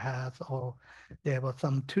someone who has, or there were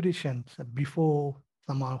some traditions before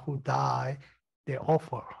someone who died, they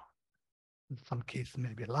offer. In some case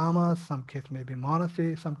maybe lamas, some case maybe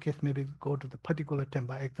monastery, some case maybe go to the particular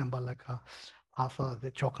temple, example like also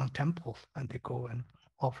the Chokan temples, and they go and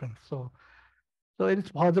offering. So it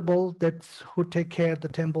is possible that who take care of the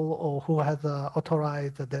temple or who has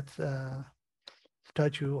authorized that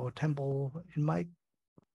statue or temple, it might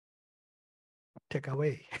take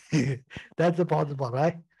away. That's possible,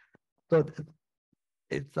 right? So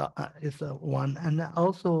it's a one, and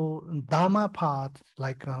also Dharma part,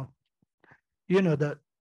 like the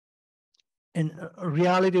in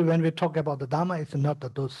reality when we talk about the Dharma, it's not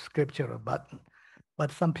those scripture, but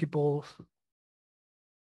some people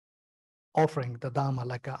offering the Dharma,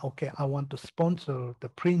 like, okay, I want to sponsor the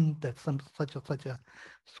print that some such a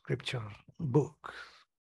scripture book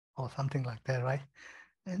or something like that, right?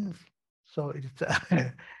 And so it's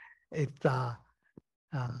it's uh,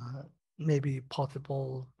 maybe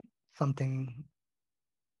possible something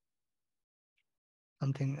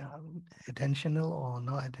intentional or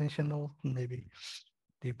not intentional, maybe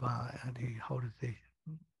the how to say.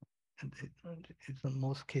 It's in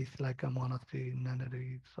most cases like a monastery,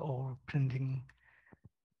 nunneries, or printing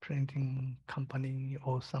company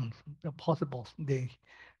or some possible. They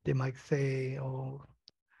might say, oh,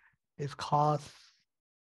 it costs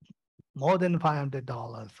more than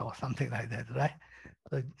 $500 or something like that, right?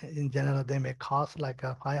 So in general, they may cost like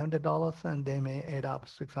 $500 and they may add up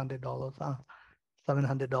 $600,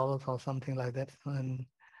 $700 or something like that.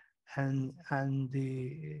 And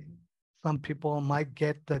the some people might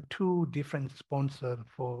get the two different sponsors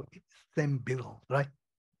for same bill, right?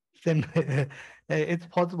 Same, it's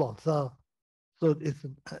possible. So it's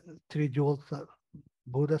three jewels,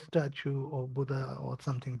 Buddha statue or Buddha or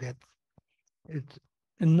something that it's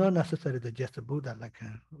not necessarily just a Buddha, like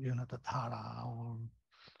the Tara or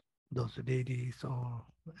those deities or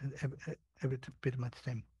everything pretty much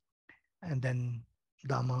same. And then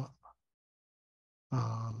Dharma,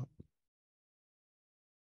 uh,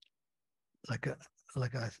 like a,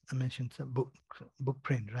 like I mentioned, a book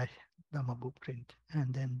print, right? Dharma book print,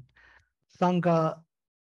 and then Sangha.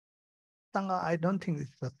 Sangha, I don't think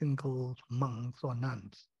it's a single monks or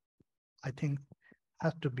nuns. I think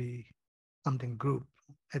has to be something group,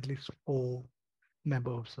 at least 4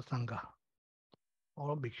 members of the Sangha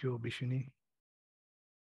or Bhikshu, Bhikshuni.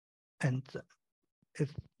 And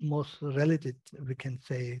it's most related, we can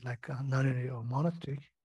say, like a nunnery or monastery.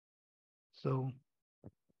 So,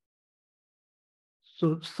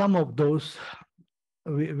 so some of those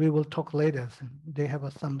we will talk later. They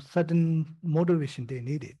have some sudden motivation they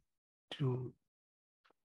needed to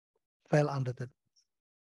fell under the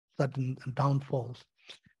sudden downfalls,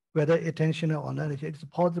 whether intentional or not. It's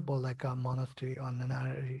possible, like a monastery or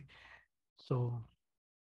nunnery. So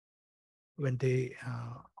when they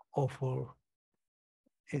offer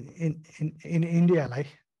in India, like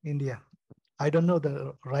India, I don't know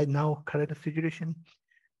the right now current situation.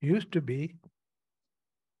 Used to be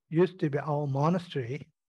our monastery.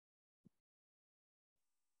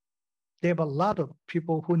 They have a lot of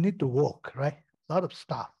people who need to work, right? A lot of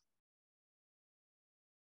staff.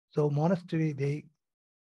 So monastery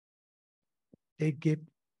they give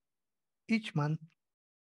each month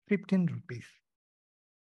 15 rupees.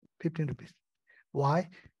 15 rupees. Why?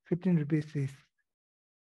 15 rupees is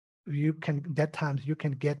you can that times you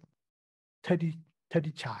can get 30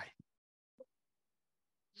 chai.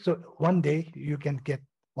 So one day you can get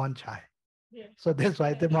one chai. Yeah. So that's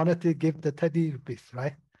why the monastery give the 30 rupees,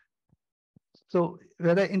 right? So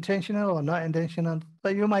whether intentional or not intentional, so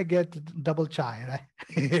you might get double chai,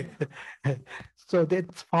 right? So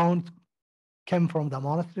that's found came from the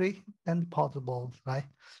monastery and possible, right?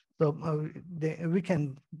 So we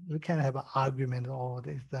can have an argument or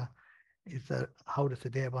is how to say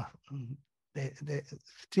they have they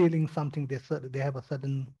stealing something they have a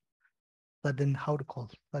sudden how to call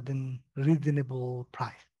it, sudden reasonable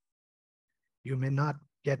price. You may not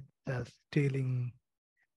get stealing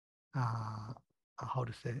how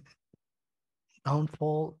to say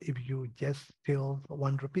downfall if you just steal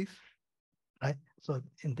 1 rupees, right? So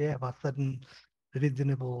and they have a sudden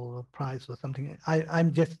reasonable price or something.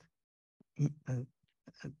 I'm just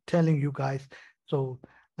telling you guys. So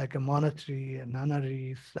like a monastery and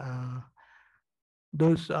nunneries,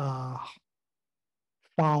 those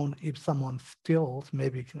found if someone steals,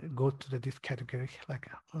 maybe go to this category like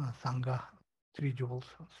Sangha, 3 jewels,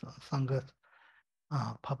 Sangha,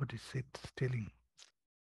 property stealing.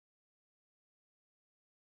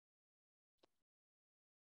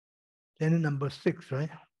 Then number 6, right?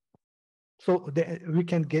 So we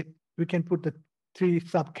can put the 3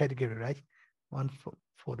 subcategory, right? One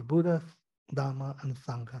for the Buddha, Dharma, and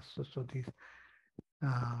Sangha. So these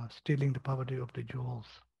stealing the property of the jewels.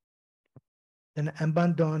 Then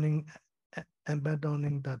abandoning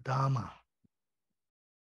the Dharma.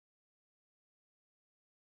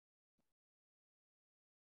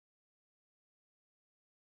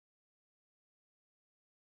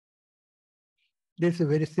 This is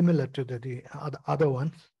very similar to the other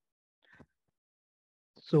ones.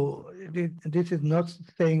 So this is not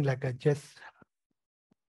saying like a just,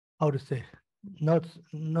 how to say, not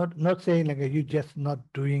saying like you just not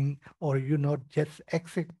doing, or you not just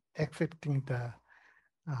accepting uh,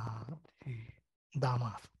 the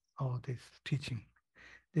dharmas or this teaching.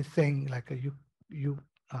 This saying like you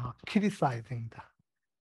criticizing the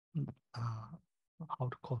how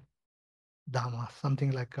to call dharma,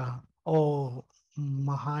 something like oh,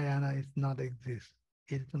 Mahayana is not exist.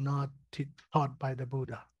 It's not taught by the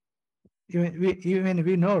Buddha. Even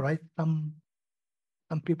we know, right? Some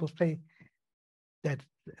people say that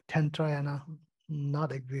Tantrayana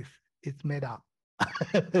not exist. It's made up.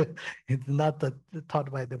 It's not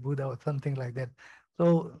taught by the Buddha or something like that.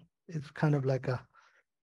 So it's kind of like a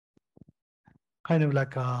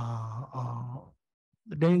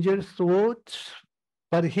dangerous word.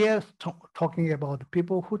 But here talking about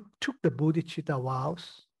people who took the bodhicitta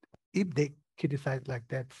vows. If they criticize like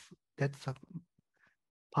that, that's a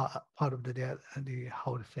part of the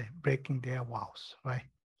how to say, breaking their vows, right?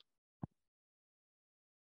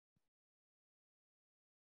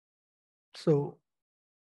 So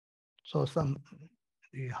some,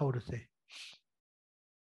 how to say,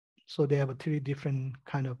 so they have three different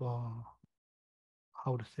kind of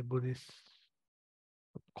how to say, Buddhist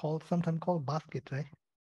sometimes called basket, right?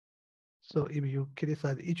 So if you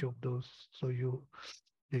criticize each of those, so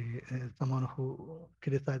someone who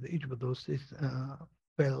criticizes each of those is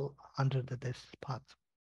fell under this part.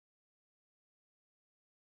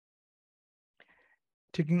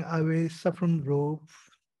 Taking away saffron robe.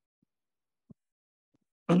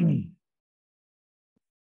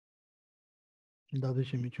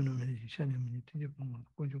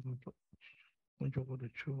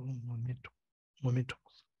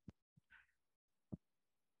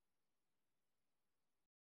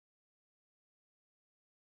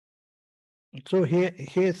 So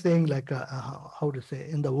here saying like how to say,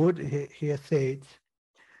 in the word here says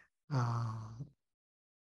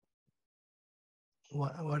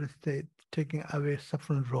what is it, taking away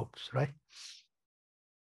saffron robes, right?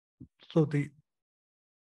 So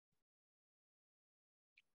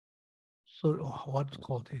what's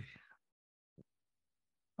called the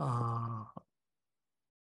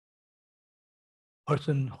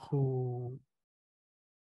person who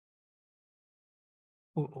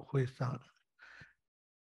is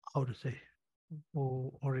how to say,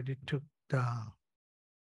 who already took the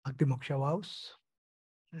Moksha vows,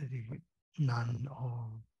 the nun or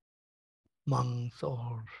monks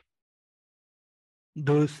or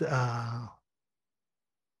those how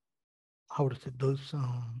to say,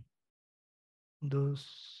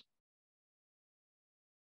 those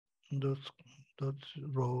those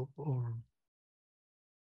robe or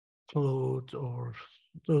clothes or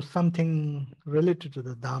so something related to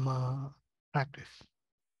the Dharma practice.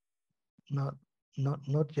 Not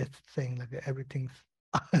just saying like everything's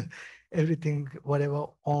everything, whatever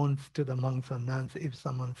owns to the monks or nuns. If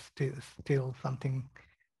someone steals something,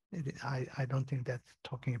 I don't think that's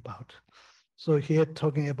talking about. So here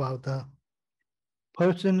talking about the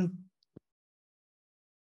person,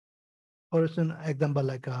 example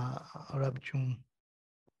like Rabchung,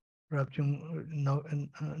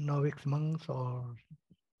 novice monks or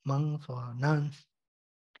nuns,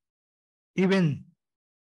 even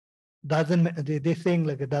they're saying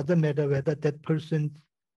like it doesn't matter whether that person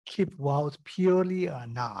keep vows purely or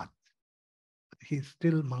not. He's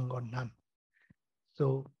still monk or nun.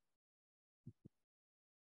 So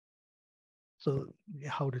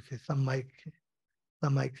how to say, some might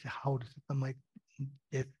how to say, some might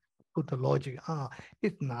just put the logic,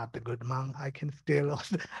 it's not a good monk, I can still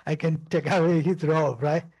I can take away his robe,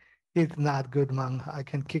 right? He's not good monk, I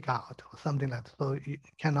can kick out or something like that. So you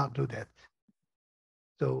cannot do that.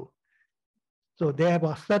 So they have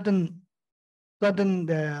a certain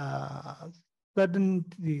the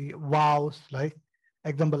vows, like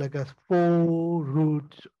example like a 4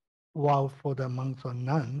 root vow for the monks or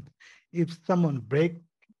nuns. If someone break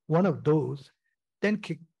one of those, then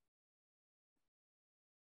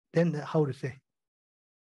how to say,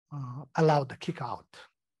 allow the kick out.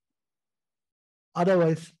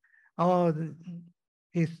 Otherwise,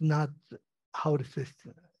 he's not, how to say,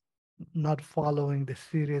 not following the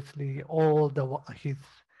seriously all his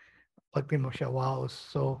Bhakti Moksha vows.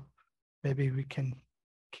 So maybe we can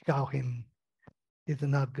kick out him. He's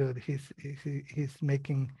not good. He's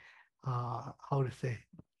making how to say,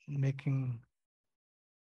 making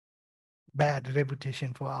bad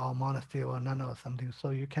reputation for our monastery or none or something. So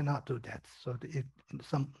you cannot do that. So if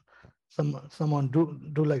someone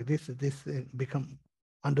do like this become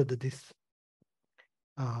under this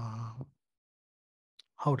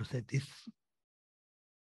how to say,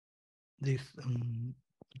 this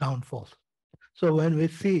downfall. So when we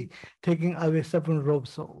see taking away 7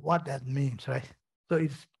 robes, so what that means, right? So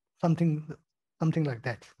it's something like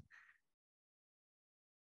that.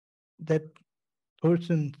 That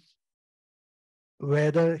person,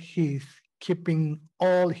 whether he's keeping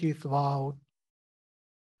all his vows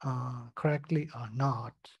correctly or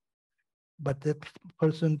not, but the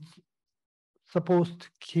person's supposed to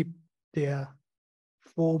keep their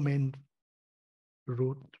 4 main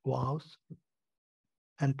root vows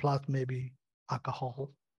and plus maybe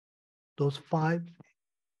alcohol. Those 5,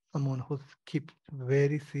 someone who keeps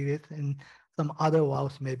very serious, and some other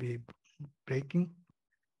vows may be breaking.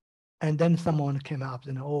 And then someone came up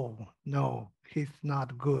and, oh, no, he's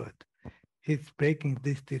not good. He's breaking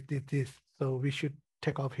this. So we should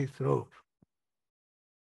take off his robe.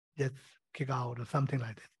 Just kick out or something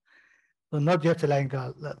like that. So not just like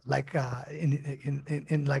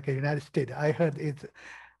in like a United States. I heard it's,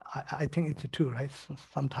 I think it's true, right? So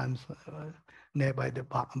sometimes nearby the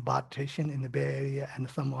bar station in the Bay Area, and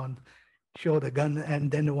someone show the gun and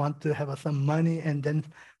then want to have some money, and then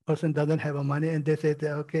person doesn't have a money, and they say,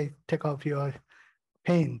 okay, take off your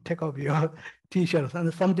paint, take off your t-shirts,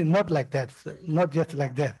 and something not like that, not just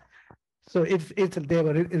like that. So it's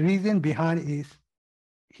the reason behind is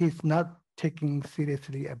he's not taking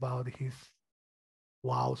seriously about his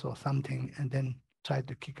vows or something, and then try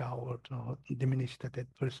to kick out or diminish that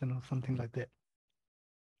person or something like that.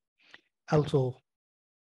 Also,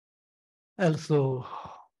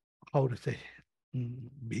 how to say,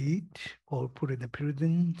 beat or put in the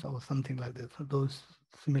prison or something like that. So those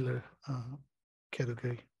similar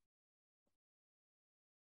category.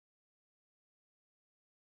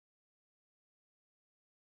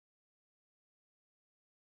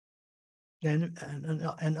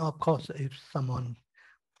 And of course, if someone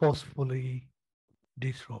forcefully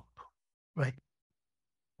disrobe, right?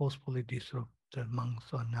 Forcefully disrobe the monks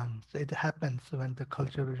or nuns. It happens when the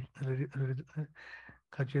cultural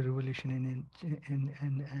revolution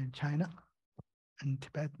in China and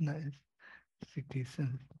Tibet cities,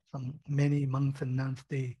 and some many monks and nuns,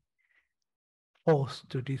 they forced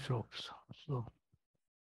to disrobe. So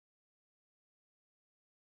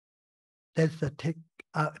that's the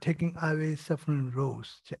taking away suffering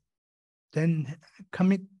roles. Then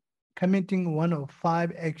committing one of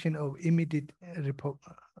 5 action of immediate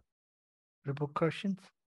repercussions,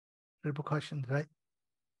 right?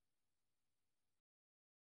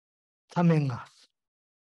 Tamengas.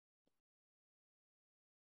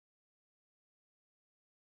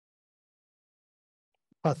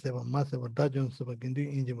 Paseva, Maseva, Dajon Sava, Gindu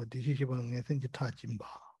Injima, Dishishiba, Nasenji Tachimba.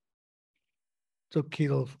 So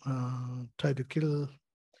try to kill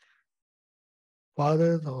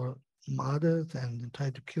fathers or mothers, and try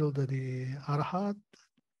to kill the Arhat,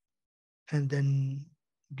 and then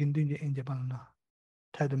Gindinja Injabana,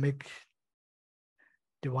 try to make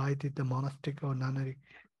divided the monastic or nunnery,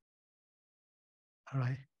 all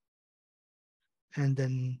right? And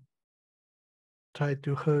then try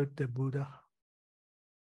to hurt the Buddha.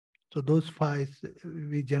 So those 5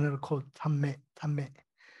 we generally call Tamenga.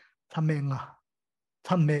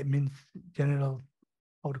 Tame means general,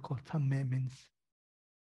 how to call Tame means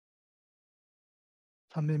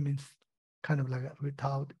kind of like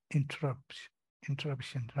without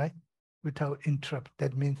interruption, right? Without interrupt.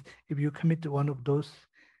 That means if you commit one of those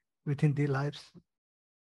within their lives,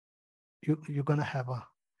 you're gonna have a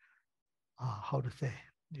how to say,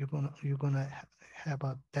 you're gonna have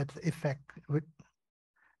a that effect with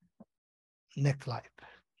next life.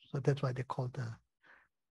 So that's why they call the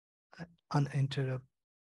uninterrupted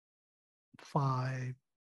 5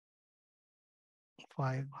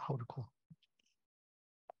 how to call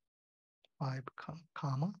 5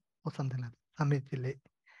 karma or something like that.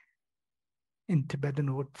 In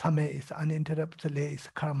Tibetan word, Same is uninterrupted, Le is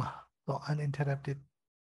karma. So uninterrupted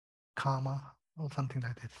karma or something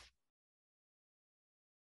like this.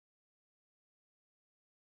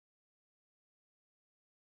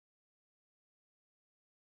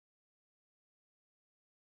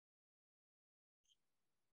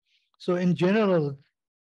 So in general,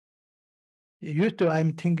 used to,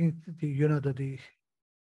 I'm thinking the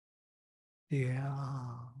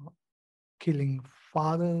killing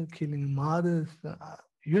father, killing mothers.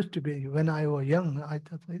 Used to be when I was young, I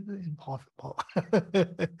thought it's impossible.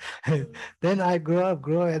 Then I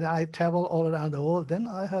grew, and I travel all around the world. Then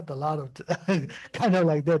I had a lot of kind of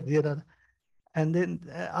like that. And then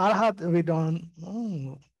Arhat, we don't,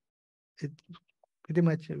 it pretty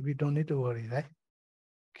much, we don't need to worry, right?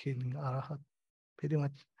 Killing Arhat, pretty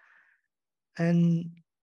much. And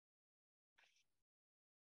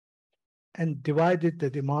divided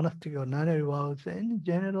the monastic or nunnery vows in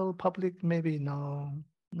general public, maybe no,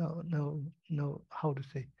 no, how to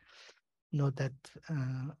say, no that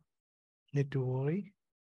need to worry.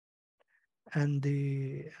 And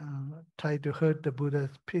the try to hurt the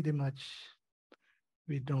Buddhas, pretty much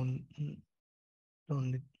we don't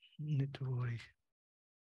need to worry.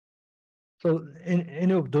 So in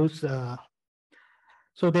any of those,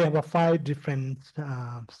 so they have a 5 different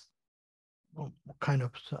kind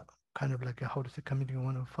of like a, how to say, committing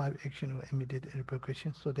 1 of 5 action or immediate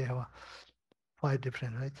repercussions. So they have a 5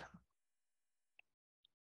 different, right?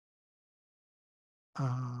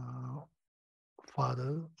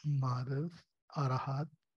 Father, mothers, arahat,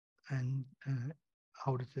 and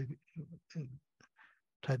how to say,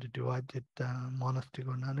 try to divide it monastic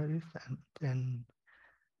or nunneries, and then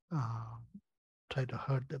try to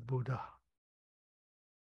hurt the Buddha.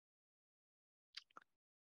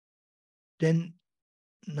 Then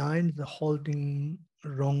 9 is the holding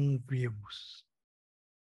wrong views.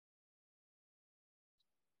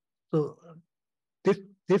 So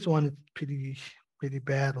this one is pretty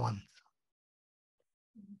bad one.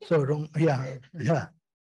 So wrong, yeah.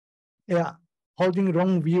 Holding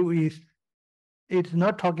wrong view is, it's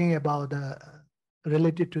not talking about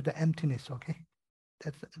related to the emptiness. Okay,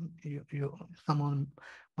 that's someone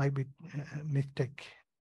might be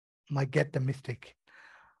might get the mistake.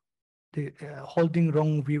 The holding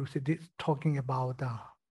wrong views, it is talking about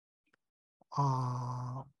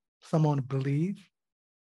someone believes,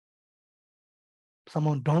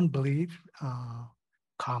 someone don't believe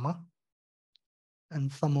karma,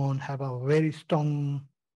 and someone have a very strong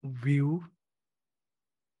view.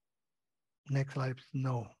 Next lives,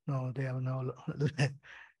 no, they have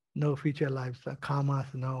no future lives.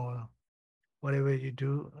 Karmas, no. Whatever you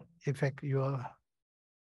do affect your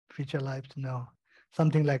future lives, no.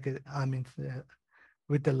 Something like, I mean,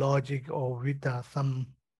 with the logic or with some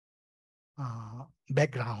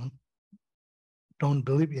background, don't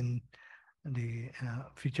believe in the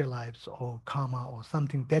future lives or karma or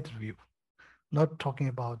something, that view. Not talking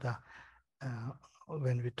about the,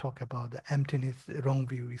 when we talk about the emptiness, wrong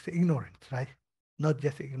view is ignorance, right? Not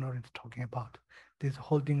just ignorance talking about. This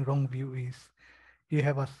holding wrong view is you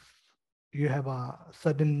have a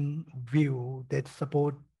certain view that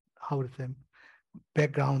support, how to say,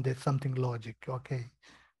 background, there's something logic. Okay,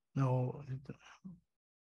 no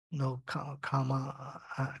karma,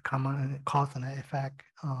 cause and effect,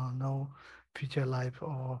 no future life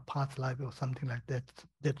or past life or something like that.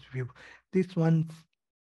 That view. This one's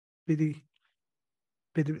pretty.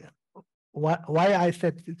 Why I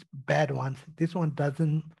said it's bad ones. This one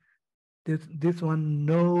doesn't. This one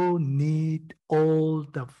no need all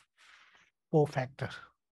the 4 factors.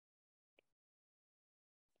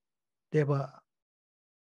 There were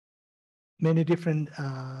many different,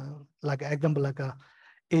 like example, like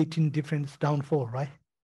 18 different downfall, right?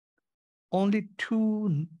 Only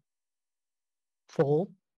 2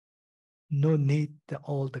 fall, no need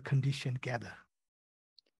all the condition gather.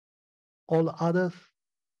 All the others,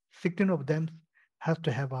 16 of them have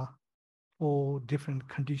to have 4 different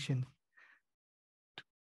conditions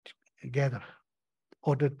together in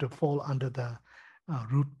order to fall under the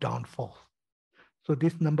root downfall. So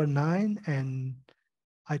this number 9 and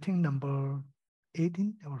I think number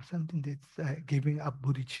 18 or something, that's giving up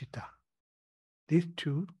bodhicitta. These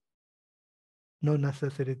 2, no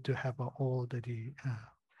necessary to have all the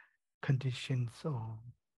conditions or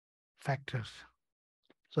factors.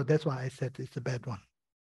 So that's why I said it's a bad one.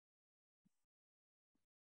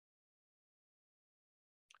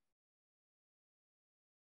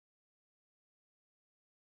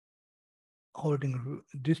 Holding,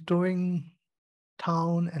 destroying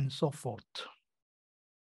town and so forth.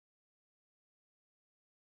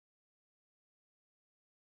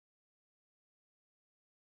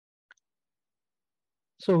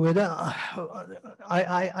 So whether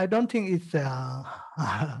I don't think it's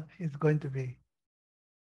it's going to be,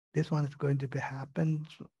 this one is going to be happen.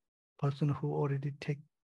 Person who already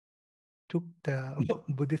took the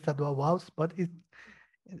Bodhisattva vows, but it's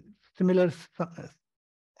similar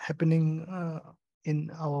happening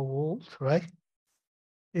in our world, right?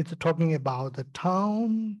 It's talking about the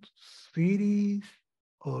towns, cities,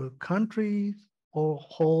 or countries, or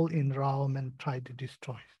whole environment try to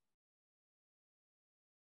destroy.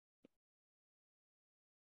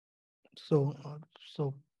 So,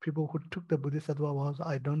 so people who took the Bodhisattva vows,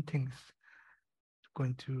 I don't think it's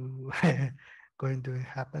going to going to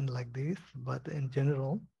happen like this. But in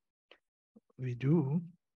general, we do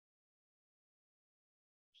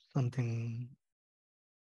something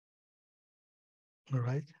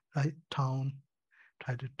right. Town,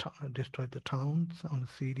 try to destroy the towns on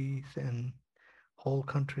cities and whole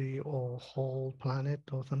country or whole planet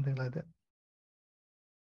or something like that.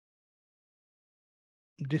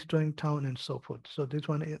 destroying town and so forth. So this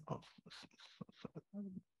one is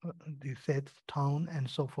the said town and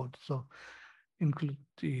so forth. So include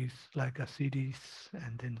these like cities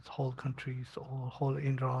and then whole countries or whole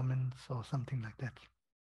environments or something like that.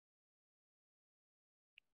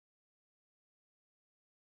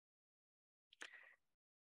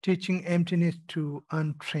 Teaching emptiness to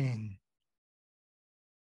untrained.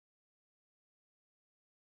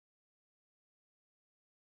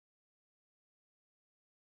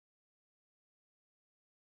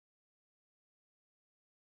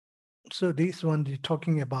 So this one is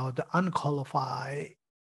talking about the unqualified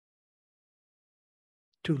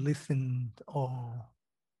to listen or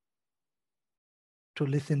to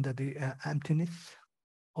listen to the emptiness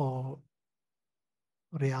or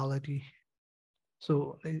reality.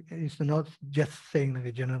 So it's not just saying like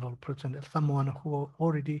a general person, someone who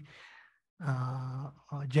already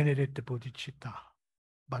generated the bodhicitta,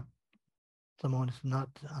 but someone is not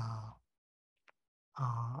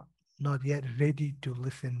yet ready to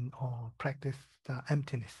listen or practice the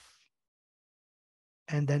emptiness.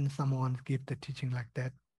 And then someone give the teaching like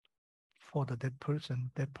that for that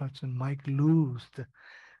person might lose the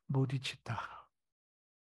bodhicitta.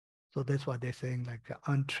 So that's why they're saying like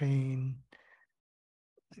untrained,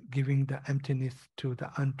 giving the emptiness to the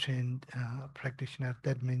untrained practitioner.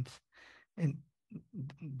 That means in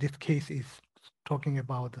this case is talking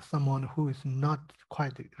about someone who is not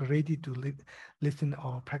quite ready to listen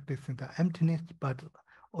or practicing the emptiness, but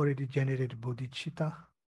already generated bodhicitta.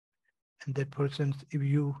 And that person, if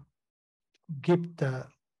you give the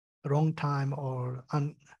wrong time or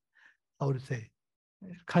how to say,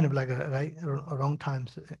 kind of like a wrong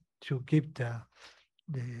times to give the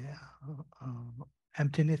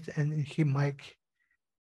emptiness, and he might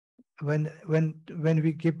when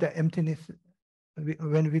we give the emptiness,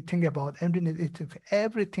 when we think about emptiness, it's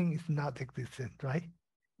everything is not existent, right?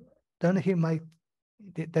 Then he might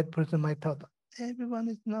that person might thought everyone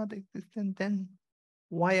is not existent. Then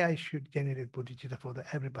why I should generate bodhicitta for the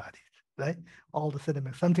everybody, right? All the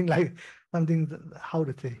sediment, something like something how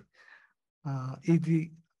to say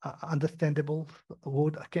easy understandable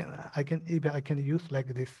word I can use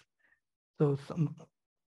like this. So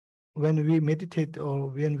when we meditate or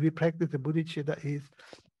when we practice the bodhicitta is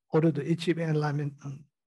order to achieve enlightenment,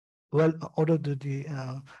 order to the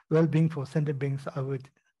well-being for sentient beings, I would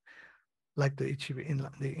like to achieve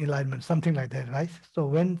the enlightenment, something like that, right? So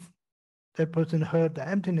when that person heard the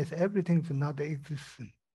emptiness, everything is not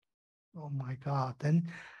existent. Oh my God! Then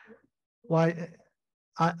why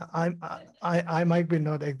I might be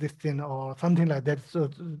not existing or something like that. So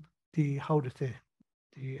the how to say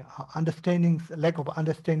the lack of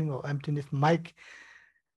understanding of emptiness might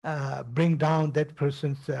bring down that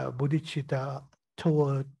person's bodhicitta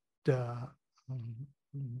toward the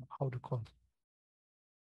how to call it,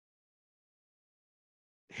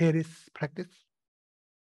 here is practice.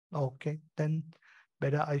 Okay, then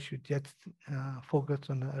better I should just focus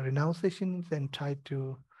on renunciations and try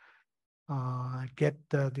to get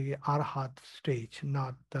the arhat stage,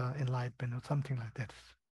 not enlightenment or something like that.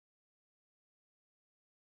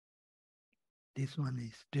 This one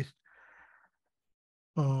is this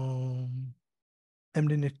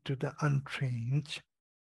emptiness to the untrained.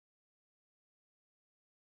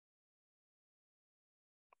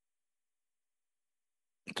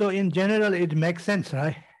 So in general, it makes sense,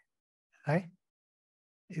 right? Right?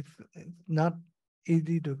 It's not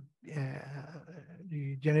easy to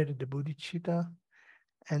generate the bodhicitta,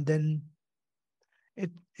 and then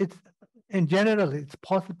it's in general it's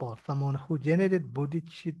possible someone who generated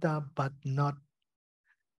bodhicitta but not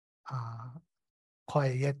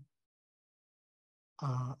quite yet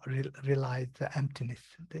realize the emptiness.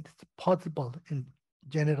 It's possible in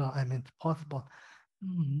general. I mean, it's possible.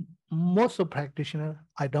 Most of practitioners,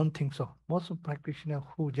 I don't think so. Most of practitioners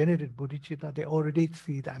who generated bodhicitta, they already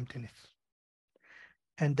see the emptiness.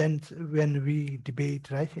 And then when we debate,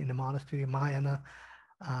 right, in the monastery, Mahayana,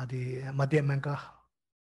 the Madhyamaka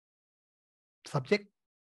subject,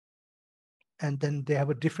 and then they have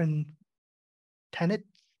a different tenet,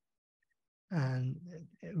 and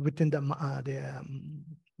within the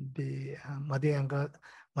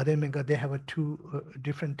Madhyamaka, they have a two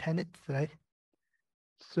different tenets, right?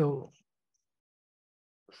 So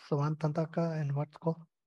Savantantaka and what's called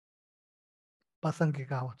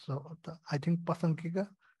Pasangika. So I think Pasangika,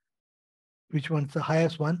 which one's the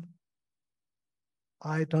highest one?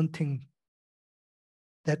 I don't think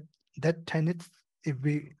that tenet, if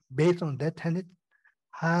we based on that tenet,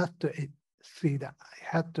 has to see that,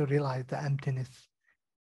 has to realize the emptiness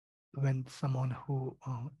when someone who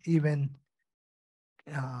even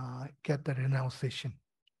get the renunciation.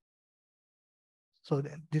 So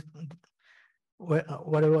this,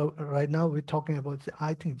 whatever right now we're talking about,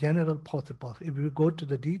 I think general possible. If we go to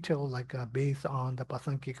the detail, like based on the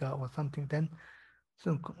Pasankika or something, then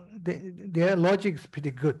so their logic is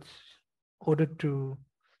pretty good. Order to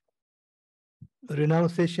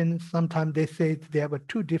renunciation, sometimes they say they have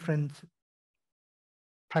two different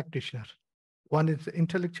practitioners. One is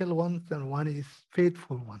intellectual ones and one is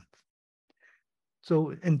faithful ones.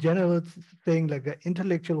 So in general, it's saying like the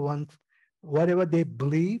intellectual ones, whatever they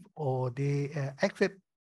believe or they accept,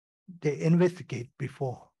 they investigate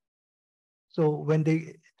before. So when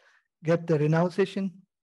they get the renunciation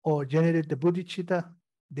or generate the bodhicitta,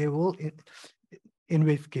 they will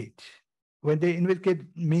investigate. When they investigate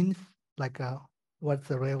means like what's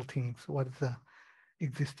the real things, what's the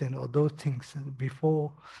existence or those things. And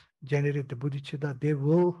before generate the bodhicitta, they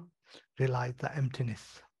will realize the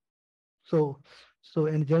emptiness. So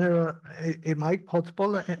in general, it might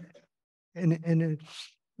possible in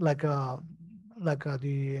like the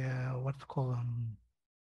what's called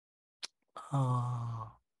um,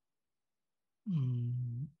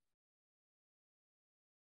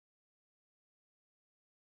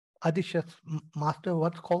 Adisha master,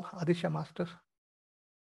 what's called Adisha master?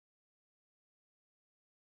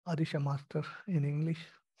 Adisha master in English.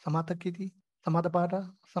 Samatakiti, Samatapata,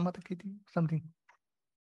 Samatakiti, something.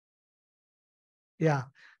 Yeah.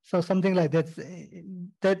 So something like that.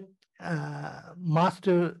 That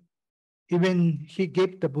master, even he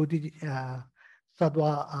gave the Bodhi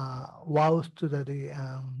Sattva vows to the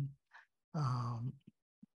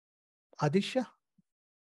Adisha,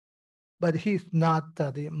 but he's not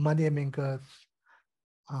the Madhyaminga's,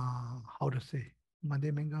 how to say,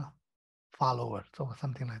 Madhyaminga follower, or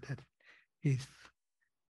something like that. He's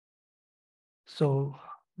so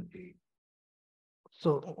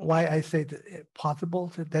why I said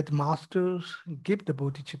possible that masters give the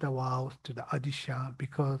bodhicitta vows to the Adisha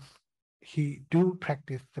because he do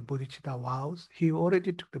practice the bodhicitta vows. He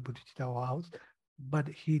already took the bodhicitta vows, but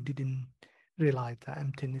he didn't realize the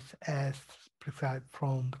emptiness as prescribed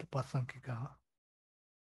from the Pasankika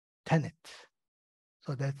tenet.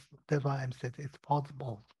 So that's why I'm saying it's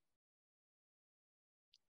possible.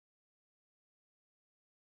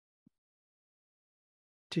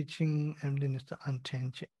 Teaching emptiness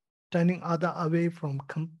unchanged, turning other away from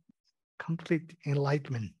complete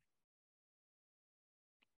enlightenment.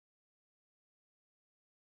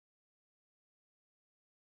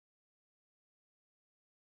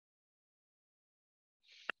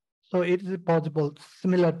 So it is possible,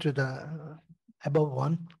 similar to the above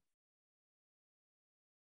one.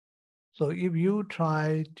 So if you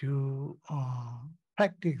try to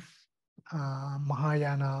practice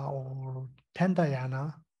Mahayana or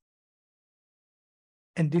Tantayana,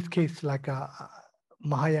 in this case, like a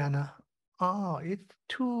Mahayana, it's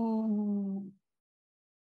too,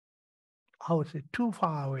 how is it, too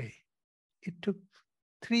far away. It took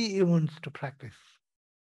 3 events to practice.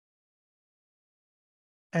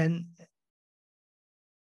 And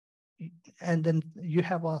then you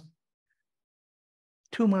have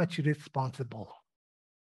too much responsible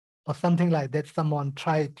or something like that. Someone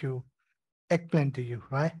tried to explain to you,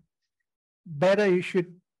 right? Better you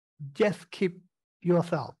should just keep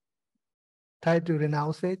yourself. Try to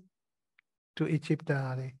renounce it to achieve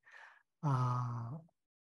the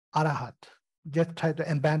arahat. Just try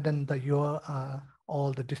to abandon your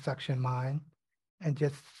all the distraction mind and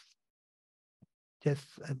just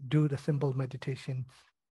do the simple meditations.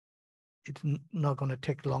 It's not going to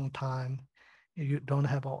take a long time. You don't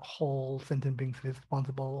have a whole sentient beings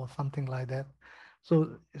responsible or something like that.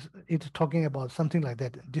 So it's talking about something like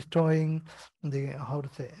that, destroying the, how to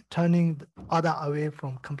say, turning the other away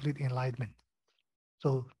from complete enlightenment.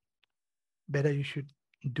 So better you should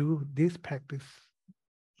do this practice,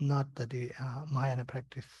 not the Mahayana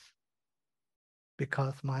practice,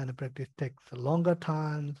 because Mahayana practice takes a longer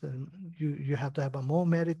time. And you have to have a more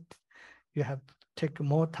merit. You have to take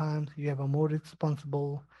more time. You have a more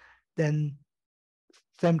responsible. Then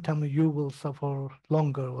same time you will suffer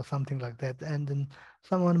longer or something like that. And then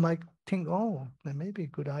someone might think, oh, that may be a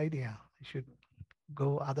good idea. I should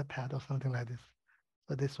go other path or something like this.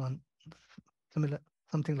 So this one, similar,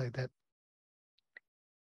 something like that.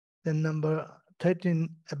 Then number 13,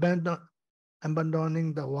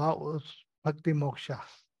 abandoning the vows, bhakti moksha.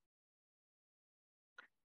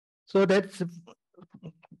 So that's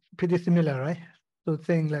pretty similar, right? So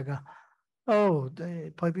saying like, oh,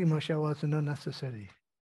 the bhakti moksha was not necessary.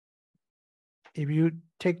 If you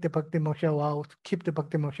take the bhakti moksha vows, keep the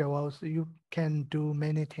bhakti moksha vows, you can do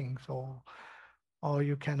many things, or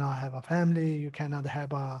you cannot have a family, you cannot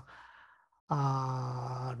have a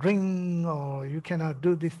drink, or you cannot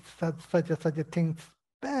do this such a thing.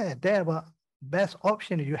 Bad. The best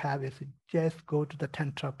option you have is just go to the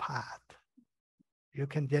tantra path. You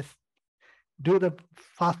can just do the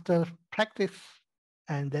faster practice,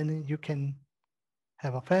 and then you can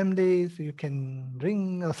have a family, so you can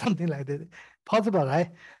ring or something like that. Possible,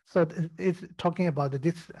 right? So it's talking about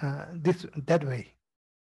this that way.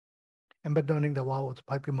 Abandoning the vows,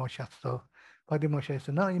 Bhakti-moksha. So Bhakti-moksha is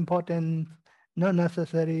not important, not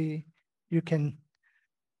necessary. You can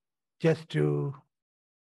just do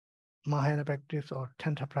Mahayana practice or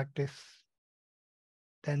Tantra practice.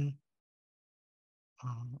 Then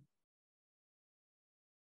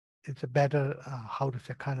it's a better, how to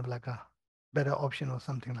say, kind of like a better option or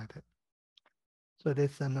something like that. So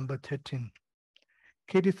this is number 13.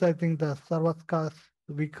 Criticizing the Sarvaskas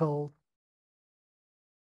vehicle.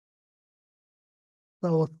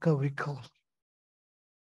 Sarvaska vehicle.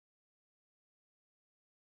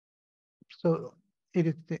 So it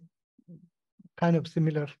is kind of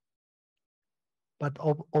similar, but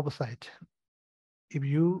opposite. If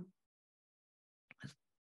you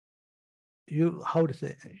how to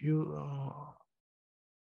say, you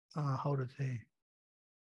how to say,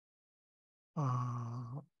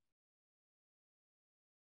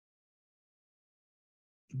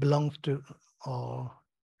 belongs to, or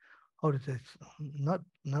how to say, not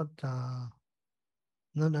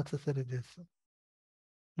necessarily this,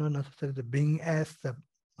 not necessarily being as a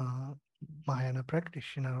Mahayana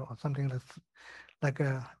practitioner or something that's like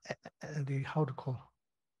the how to call,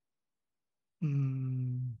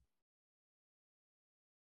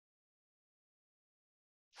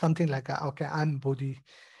 something like okay, I'm Bodhi,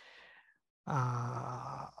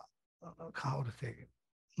 how to say,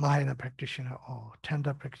 Mahayana practitioner or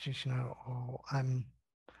Tantra practitioner, or I'm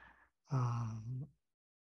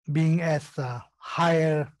being as a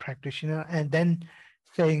higher practitioner, and then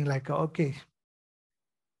saying like, okay,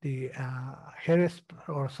 the Harris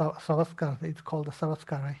or Savaskar, it's called the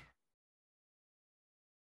Savaskar, right?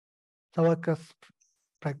 Savaskar's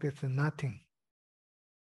practice is nothing.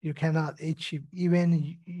 You cannot achieve,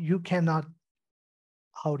 even you cannot,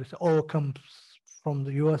 how to say, overcome from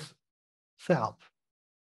the yourself.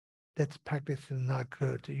 That practice is not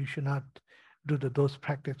good. You should not do those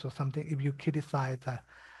practice or something. If you criticize the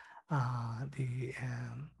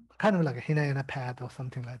kind of like a Hinayana path or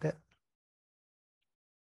something like that,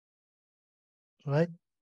 right?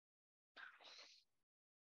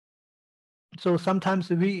 So sometimes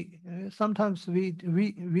we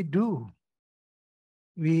do,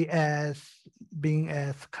 we as being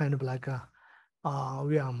as kind of like a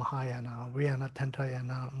we are Mahayana, we are not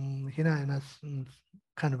Tantrayana, Hinayana,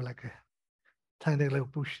 kind of like a kind of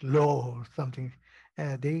like push low or something.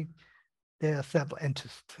 They are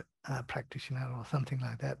self-interest practitioner or something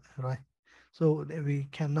like that, right? So we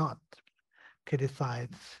cannot criticize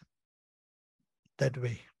that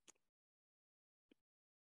way.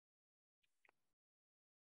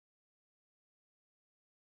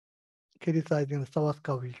 Criticizing the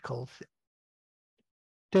Savaska vehicles,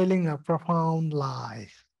 telling a profound lie.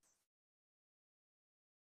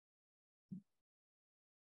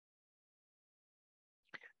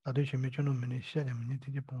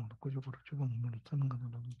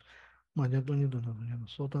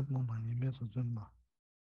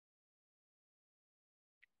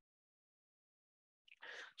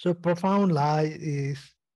 So profound lie is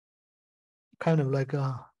kind of like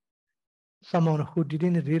someone who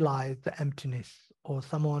didn't realize the emptiness, or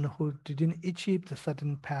someone who didn't achieve the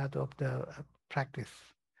certain path of the practice,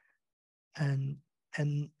 and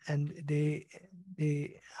they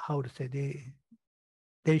how to say,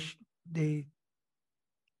 they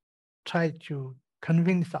try to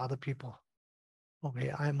convince other people,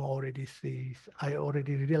 okay, I already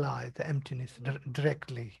realized the emptiness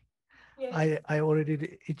directly. Yeah. I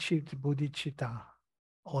already achieved bodhicitta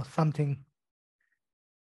or something,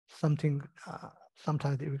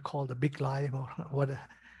 sometimes we call the big lie or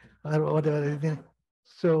whatever it is.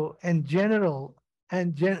 So in general,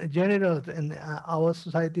 general in our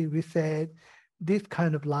society, we said this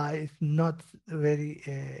kind of lie is not very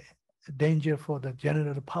danger for the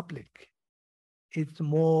general public. It's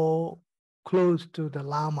more close to the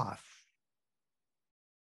lamas.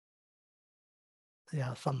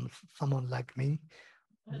 Yeah, someone like me.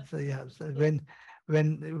 So yeah, so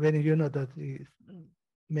when you know that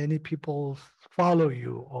many people follow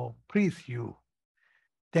you or please you,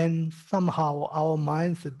 then somehow our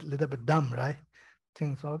mind's a little bit dumb, right?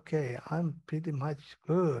 Thinks, okay, I'm pretty much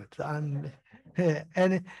good. I'm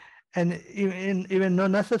and even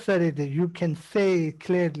not necessarily that you can say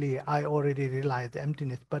clearly, I already realized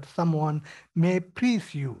emptiness, but someone may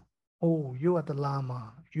please you. oh, you are the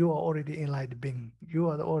Lama, you are already enlightened being, you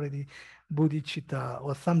are already Bodhicitta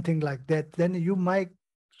or something like that, then you might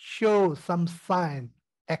show some sign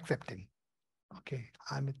accepting. Okay,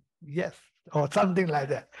 I'm yes, or something like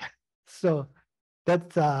that. So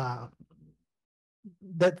that's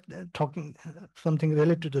talking something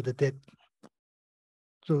related to the death.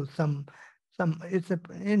 So some it's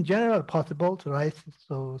in general possible, right?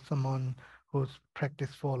 So someone who's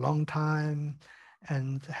practiced for a long time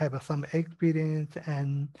and have some experience,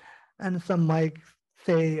 and some might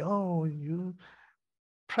say, oh, you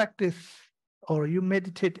practice or you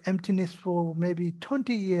meditate emptiness for maybe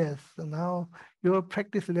 20 years, and now your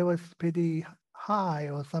practice level is pretty high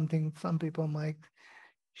or something. Some people might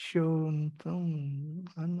show,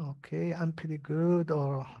 I'm okay, I'm pretty good,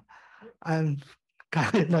 or I'm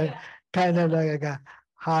kind of like a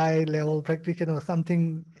high level practitioner or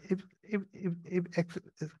something. If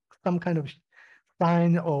some kind of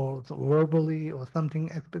sign or verbally or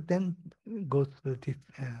something, then goes to this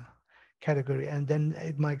category, and then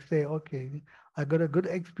it might say, okay, I got a good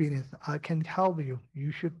experience, I can help you.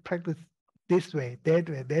 You should practice this way, that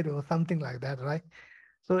way, that way, or something like that, right?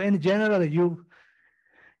 So in general, you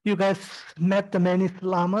guys met the many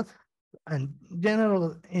lamas, and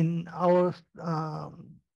general in our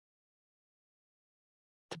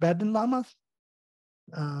Tibetan lamas,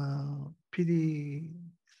 pretty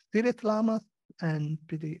serious lamas and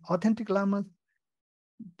pretty authentic lamas,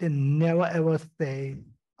 they never ever say,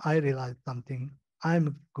 I realized something,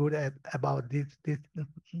 I'm good at about this.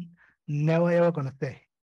 Never ever gonna say.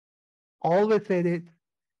 Always say it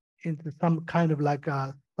into some kind of like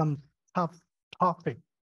some tough topic,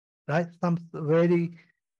 right? Some very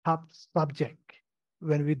tough subject.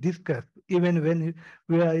 When we discuss, even when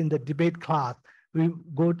we are in the debate class, we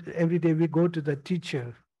go every day. We go to the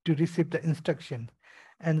teacher to receive the instruction,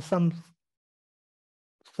 and some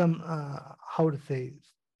how to say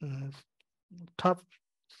uh, tough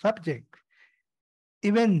subject.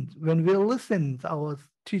 Even when we listen to our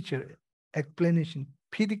teacher explanation,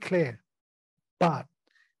 pretty clear, but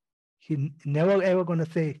he never ever gonna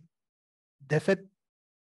say, "That's it,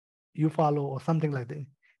 you follow," or something like that.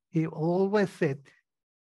 He always said,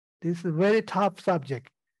 "This is a very tough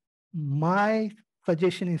subject. My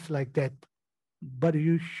suggestion is like that, but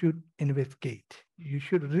you should investigate. You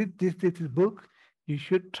should read this book. You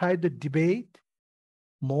should try to debate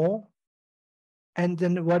more, and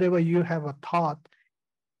then whatever you have a thought,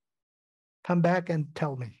 come back and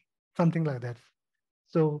tell me," something like that.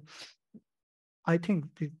 So I think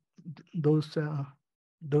those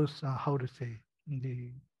how to say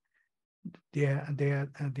their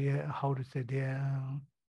how to say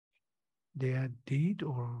their deed,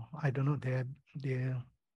 or I don't know, their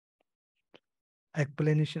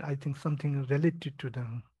explanation, I think something related to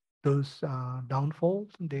those downfalls.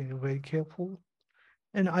 They're very careful,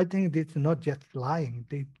 and I think it's not just lying.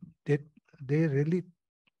 They they really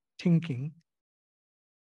thinking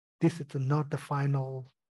this is not the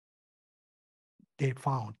final they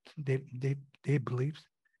found. They believe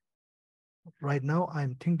right now.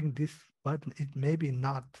 I'm thinking this, but it may be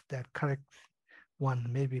not that correct one.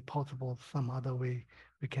 Maybe possible some other way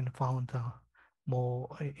we can find more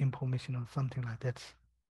information or something like that.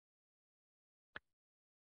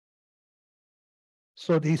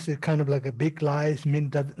 So this is kind of like a big lies. Mean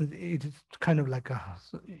that it is kind of like a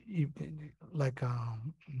like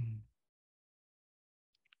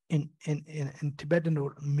in Tibetan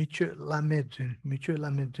or mutual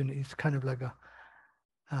lamejun is kind of like a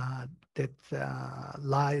that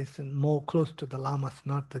lies and more close to the lamas,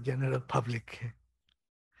 not the general public.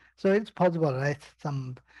 So it's possible, right?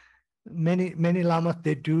 Some many lamas,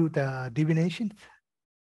 they do the divinations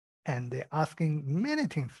and they're asking many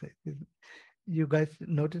things. You guys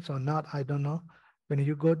notice or not, I don't know. When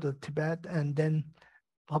you go to Tibet and then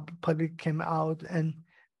public came out and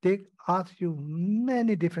they ask you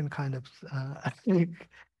many different kind of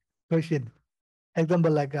question.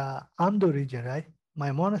 Example like Amdo region, right?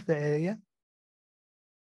 My monastery area,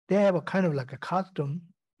 they have a kind of like a custom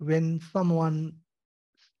when someone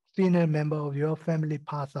senior member of your family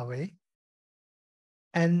pass away,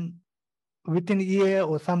 and within a year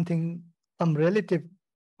or something, some relative,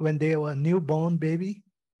 when they were newborn baby,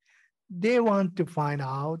 they want to find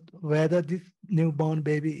out whether this newborn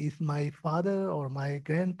baby is my father or my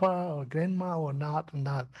grandpa or grandma or not.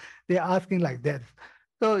 They're asking like that.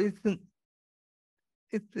 So it's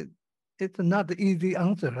it's not the easy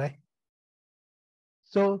answer, right?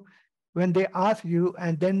 So when they ask you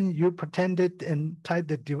and then you pretended and try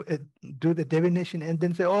to do the divination and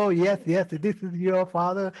then say, oh, yes, this is your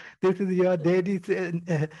father, this is your daddy's,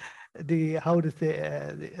 the, how to say,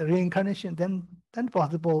 the reincarnation, then then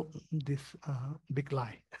possible this big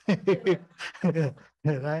lie.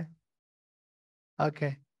 Right?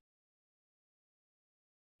 Okay.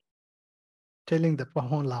 Telling the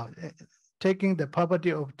Pahon Lao, taking the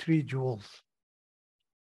property of 3 jewels.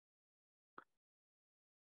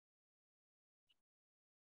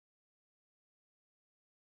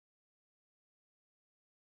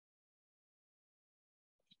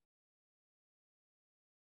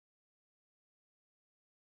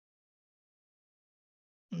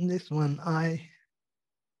 This one I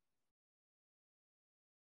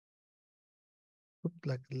look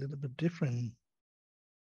like a little bit different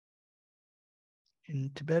in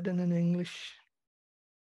Tibetan and English.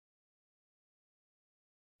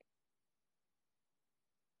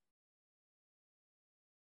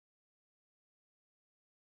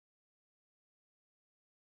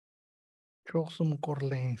 Crossum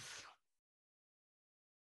Corlens.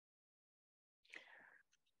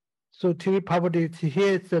 So theory poverty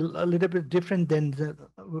here it's a little bit different than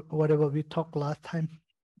whatever we talked last time.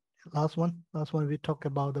 Last one we talked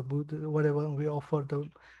about the Buddha, whatever we offer the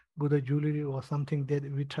Buddha jewelry or something that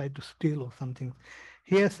we try to steal or something.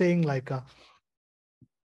 Here saying like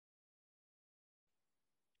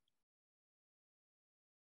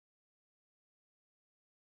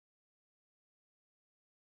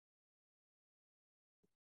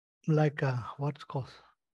what's called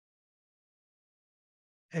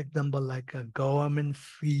example like a government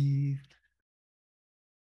fees,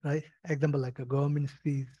 right? Example like a government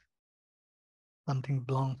fees, something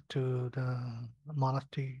belongs to the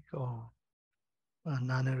monastery or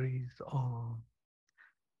nunneries or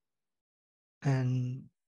and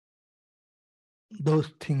those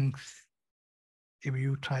things if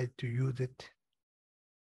you try to use it,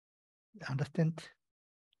 understand?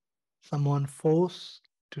 Someone forced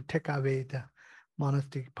to take away the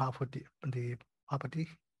monastic property, the property,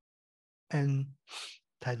 and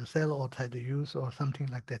try to sell or try to use or something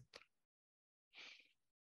like that.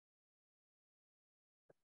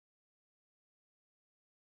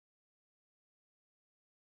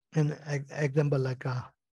 An example like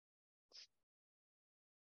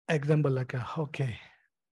okay,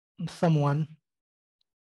 someone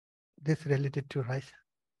this related to rice.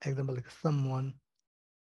 Example like someone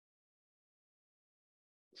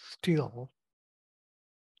steal.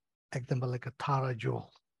 Example like a Tara jewel,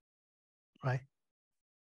 right?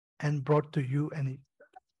 And brought to you and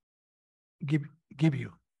give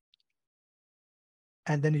you,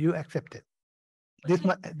 and then you accept it. This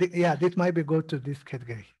might, yeah, this might be go to this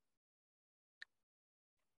category.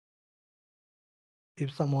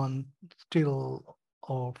 If someone steal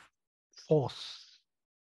or force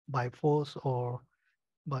by force or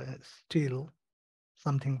by steal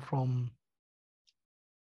something from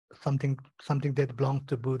something that belongs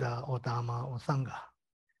to Buddha or Dharma or Sangha,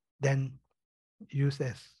 then use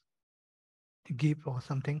as give or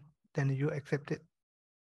something, then you accept it.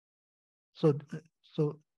 So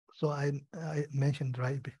I mentioned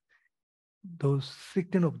right, those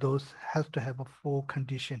 16 of those has to have a 4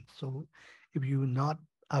 conditions. So if you're not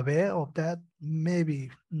aware of that,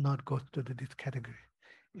 maybe not go to this category.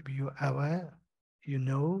 If you're aware, you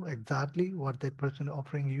know exactly what that person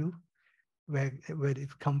offering you, where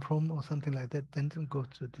it's come from or something like that, then go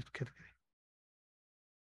to this category.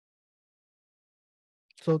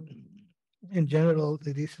 So in general,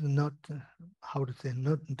 this is not, how to say,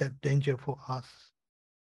 not that danger for us.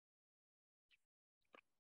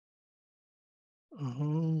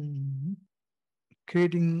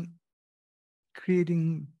 Creating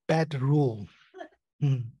bad rule.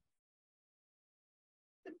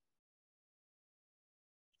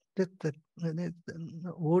 That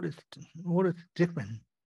word is different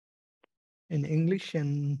in English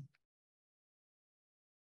and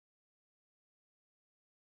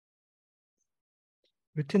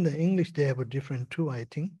within the English they have a different too, I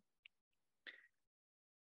think.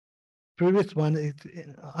 Previous one is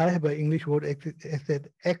I have an English word. It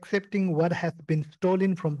said accepting what has been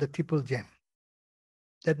stolen from the triple gem.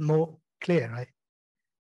 That more clear, right?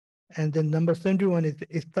 And then number 71 is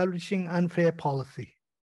establishing unfair policy.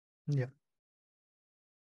 Yeah.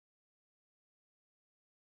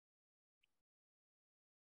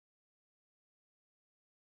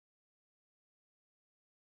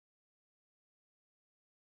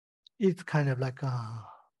 It's kind of like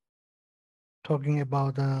talking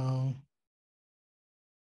about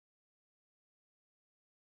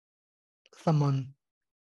someone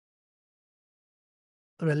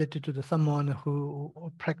related to someone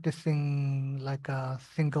who practicing like a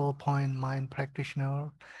single point mind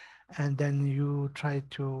practitioner, and then you try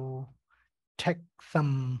to take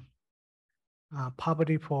some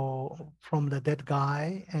poverty from the dead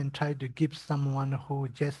guy and try to give someone who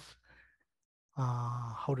just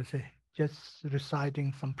how to say, just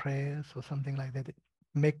reciting some prayers or something like that. It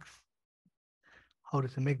makes, how to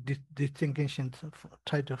say, make distinctions,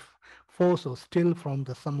 try to force or steal from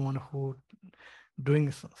the someone who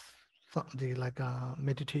doing something like a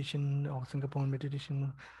meditation or Singapore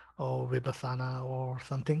meditation or Vipassana or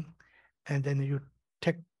something, and then you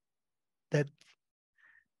take that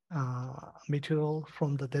material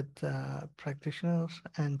from the dead practitioners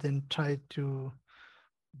and then try to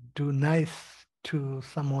do nice to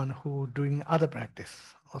someone who doing other practice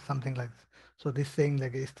or something like this. So this saying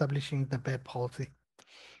like establishing the bad policy,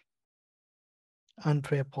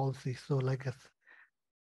 unfair policy. So like a,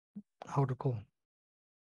 how to call,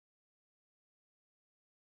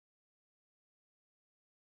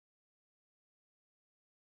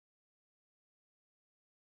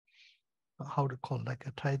 like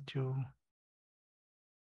a try to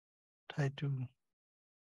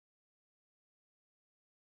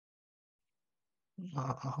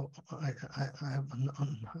I have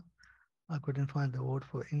I couldn't find the word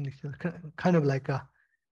for English. Kind of like a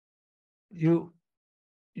you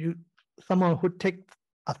you someone who takes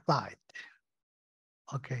a side,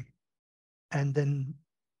 okay, and then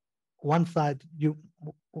one side you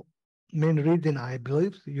main reason I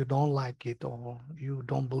believe you don't like it or you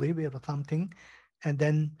don't believe it or something, and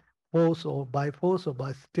then force or by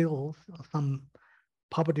steal some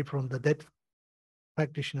property from the dead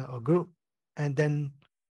practitioner or group, and then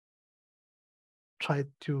try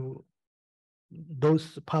to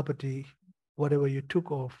those property, whatever you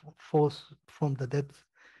took or force from the dead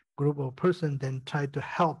group or person, then try to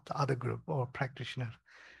help the other group or practitioner.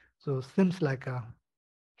 So seems like a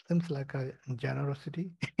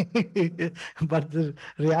generosity, but the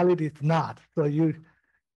reality is not. So you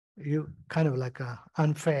kind of like a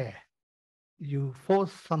unfair. You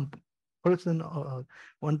force some person or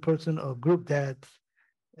one person or group that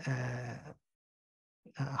uh,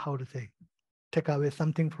 how to say, take away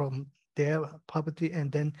something from their property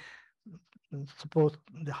and then suppose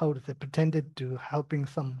how to say, pretended to helping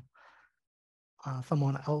someone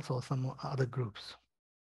else or some other groups.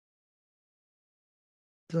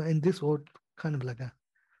 So in this word, kind of like a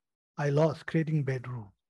I lost creating bad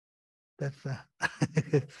rule. That's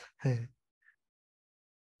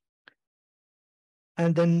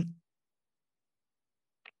and then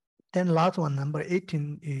last one, number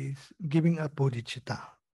 18 is giving up bodhicitta.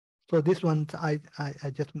 So this one I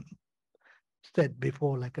just said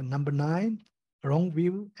before, like a number 9, wrong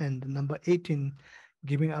view, and number 18,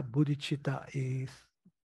 giving up bodhicitta is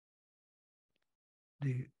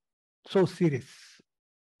the so serious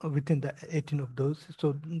within the 18 of those.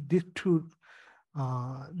 So these two,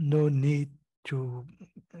 no need to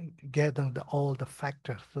gather all the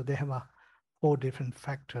factors. So they have a 4 different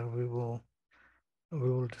factors we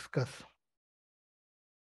will discuss.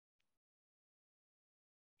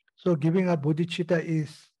 So giving up bodhicitta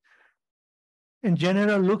is in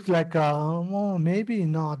general looks like well, maybe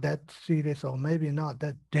not that serious or maybe not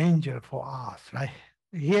that danger for us, right?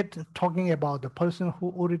 Here talking about the person who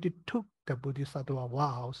already took the bodhisattva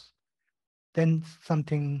vows, then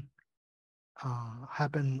something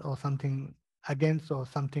happened or something against or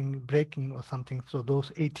something breaking or something. So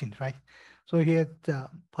those 18, right? So here the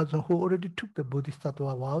person who already took the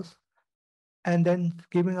bodhisattva vows and then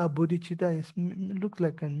giving up bodhicitta is looks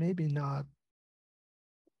like and maybe not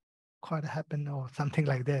quite happen or something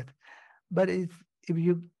like that. But it's if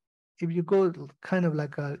you go kind of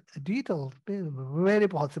like a detail, very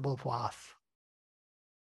possible for us.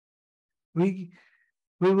 We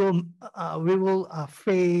we will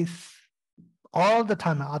face all the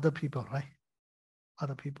time other people, right?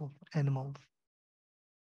 Other people, animals.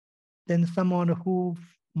 Then someone who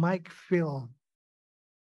might feel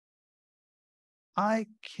I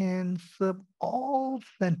can serve all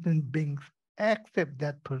sentient beings except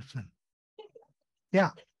that person.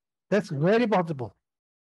 Yeah, that's very possible.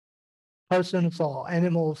 Persons or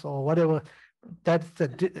animals or whatever, that's a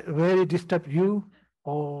very disturb you,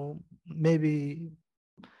 or maybe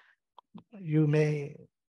you may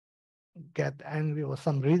get angry or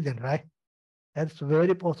some reason, right? That's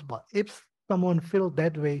very possible. If someone feels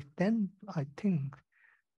that way, then I think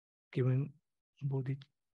giving Buddhi,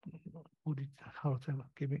 how to say,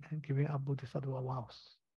 giving up Bodhisattva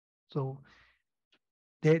vows. So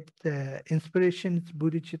that inspirations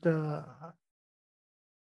Bodhicitta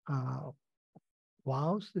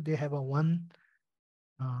vows, they have a um,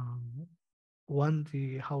 one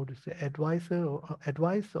the how to say advisor or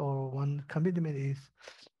advice or one commitment is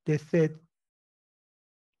they said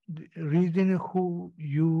the reason who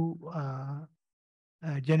you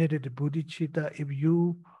generated bodhicitta, if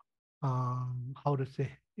you, how to say,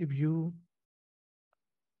 if you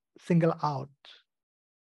single out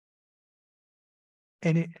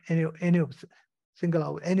any of single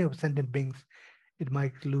out any of sentient beings, it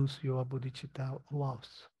might lose your bodhicitta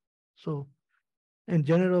vows. So in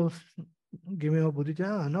general, giving up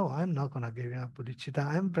bodhicitta, no, I'm not gonna give up bodhicitta.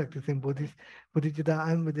 I'm practicing bodhicitta.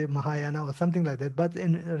 I'm with the Mahayana or something like that. But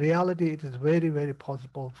in reality, it is very, very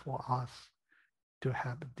possible for us to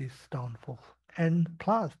have this downfall. And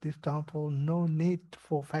plus, this downfall, no need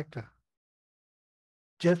for factor.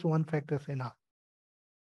 Just one factor is enough.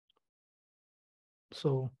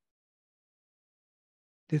 So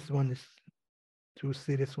this one is too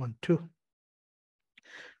serious one too.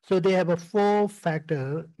 So they have a 4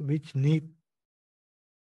 factor which need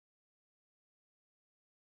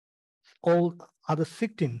all other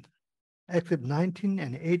 16 except 19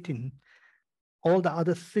 and 18. All the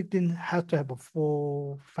other 16 has to have a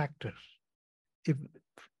 4 factors. If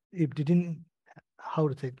they didn't, how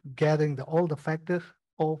to say, gathering all the factors,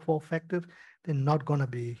 all 4 factors, they're not gonna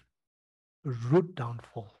be root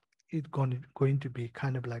downfall. It's going to be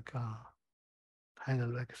kind of like a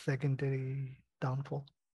secondary downfall.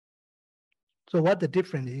 So what the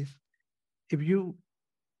difference is, if you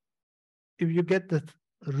get the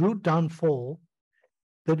root downfall,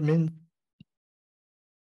 that means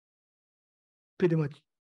pretty much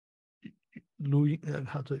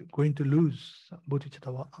going to lose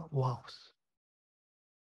bodhicitta vows,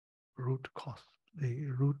 root cause, the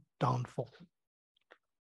root downfall.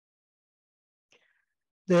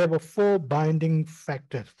 They have a 4 binding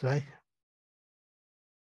factors, right?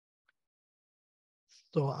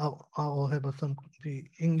 So I'll have some the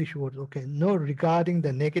English words. Okay, no regarding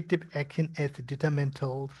the negative action as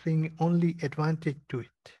detrimental, seeing only advantage to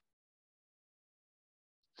it.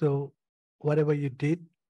 So whatever you did,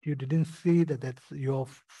 you didn't see that that's your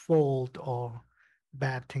fault or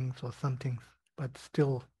bad things or something, but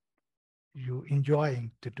still you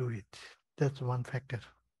enjoying to do it. That's one factor.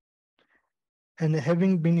 And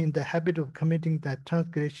having been in the habit of committing that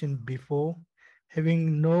transgression before,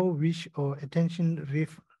 having no wish or attention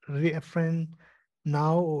refrain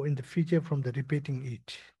now or in the future from the repeating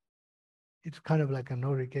it. It's kind of like a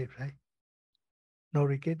no regret, right? No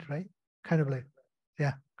regret, right? Kind of like,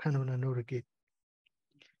 yeah, kind of a no regret.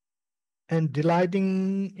 And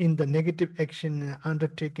delighting in the negative action and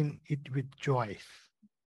undertaking it with joy.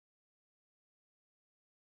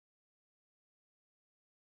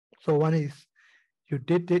 So one is you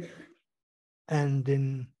did it, and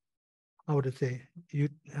then how to say you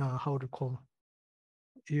how to call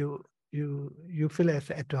you feel as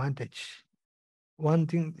an advantage. One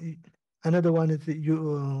thing, another one is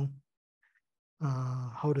you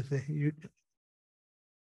how to say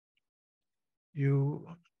you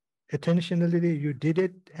intentionally you did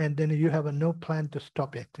it, and then you have no plan to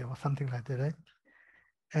stop it or something like that, right?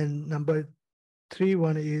 And number 3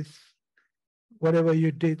 one is whatever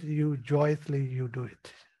you did, you joyously you do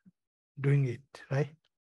it, doing it, right?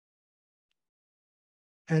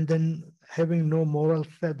 And then having no moral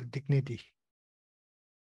self-dignity.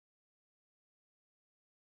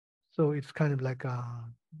 So it's kind of like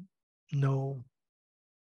no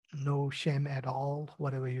shame at all.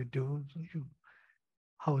 Whatever you do, you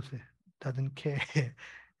how to say doesn't care.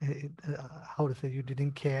 How to say you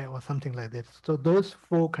didn't care or something like that. So those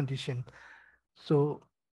 4 conditions. So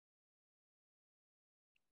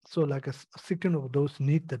like a second of those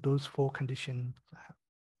need those 4 conditions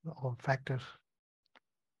or factors.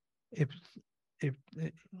 If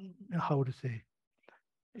how to say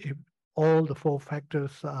if all the 4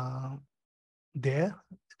 factors are there,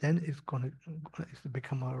 then it's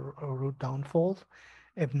become a root downfall.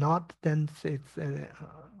 If not, then it's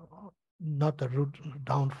not a root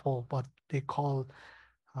downfall, but they call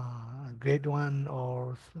grade 1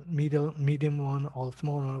 or medium 1 or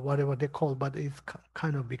small one, whatever they call, but it's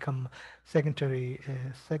kind of become secondary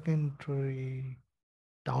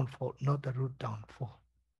downfall, not the root downfall.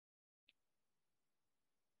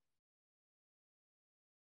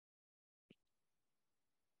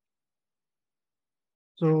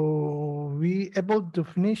 So we able to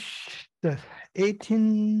finish the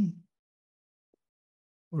 18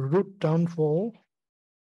 root downfall.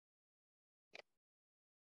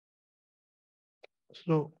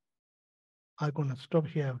 So I'm gonna stop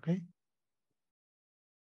here, okay?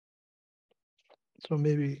 So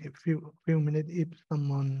maybe a few minutes if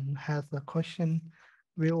someone has a question.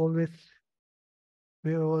 We all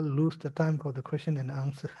lose the time for the question and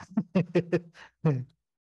answer.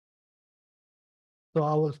 So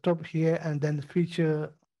I will stop here, and then the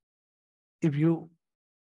future, if you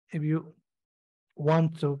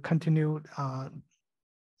want to continue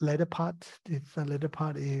latter part. This latter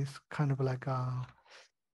part is kind of like a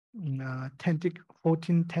tantric,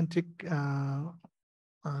 14 tantric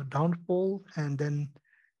downfall, and then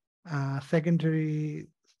secondary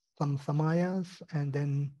some samayas, and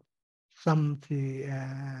then some the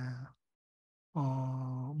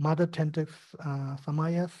mother tantric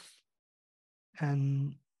samayas,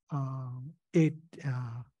 and eight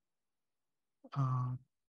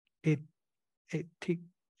eight thick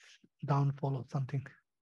downfall or something.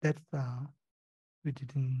 That's we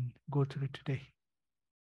didn't go through today.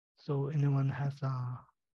 So anyone has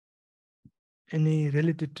any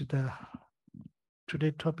related to the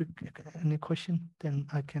today topic, any question, then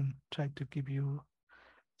I can try to give you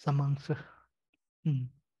some answer.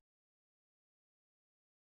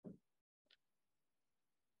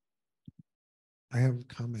 I have a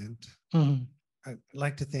comment. Mm. I'd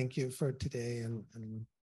like to thank you for today, and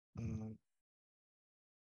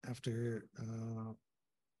after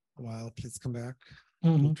a while, please come back.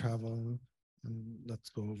 We'll travel and let's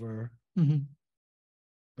go over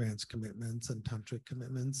branch commitments and tantric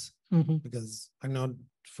commitments, because I know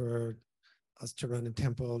for us to run a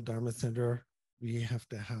temple, Dharma Center, we have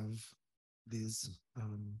to have these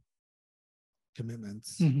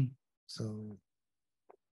commitments. So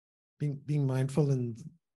being mindful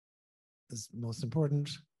is most important,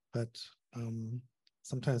 but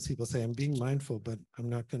sometimes people say, I'm being mindful, but I'm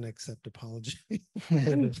not going to accept apology.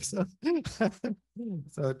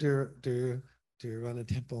 so do run a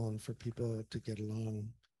temple, and for people to get along,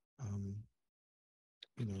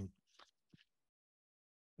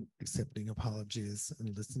 accepting apologies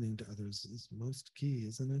and listening to others is most key,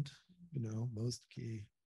 isn't it? Most key.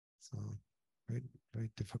 So very, very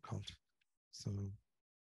difficult. So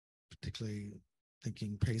particularly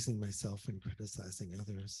praising myself and criticizing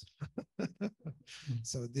others.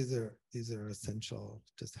 So these are essential,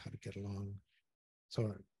 just how to get along.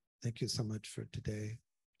 So thank you so much for today.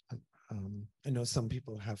 I know some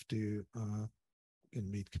people have to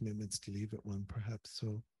made commitments to leave at 1 perhaps,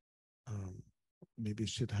 so maybe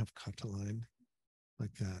should have cut a line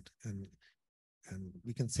like that, and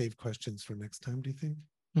we can save questions for next time, do you think?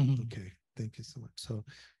 Okay, thank you so much. So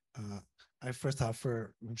I first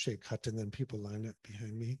offer Rinpoche cut, and then people line up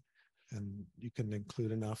behind me, and you can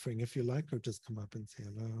include an offering if you like, or just come up and say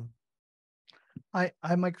hello.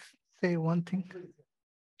 I might say one thing.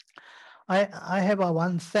 I have a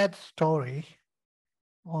one sad story.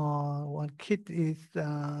 One kid is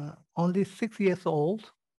only 6 years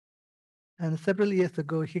old, and several years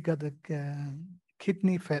ago he got a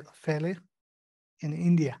kidney failure in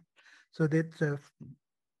India. So that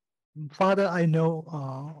father I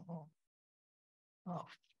know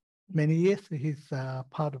many years. He's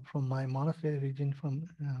part of from my monastery region from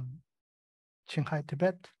Qinghai,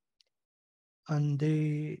 Tibet, and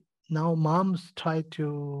now mom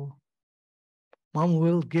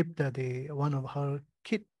will give the one of her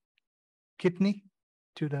kidney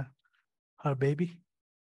to her baby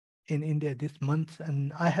in India this month,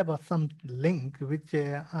 and I have some link which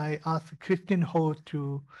I asked Christine Ho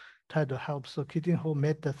to try to help. So Christine Ho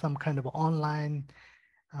made some kind of online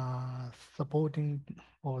supporting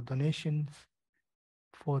or donations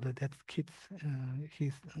for that kids.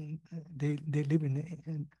 They live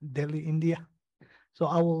in Delhi, India. So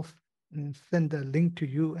I will send the link to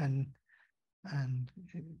you, and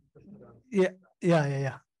yeah.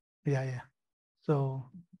 So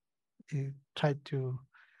try to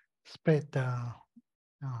spread the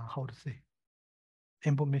how to say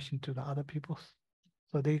information to the other people.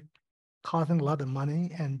 So they costing a lot of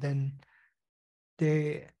money, and then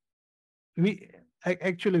we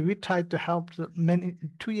tried to help many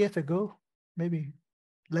 2 years ago, maybe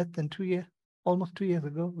less than 2 years, almost 2 years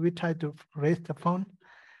ago. We tried to raise the fund,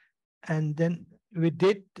 and then we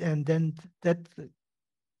did, and then that's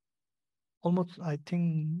almost, I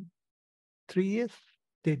think, 3 years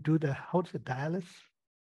they do the dialysis.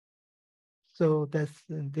 So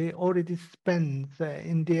they already spend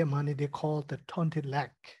India money. They call the 20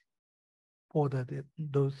 lakh for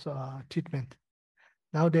those treatment.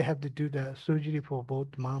 Now they have to do the surgery for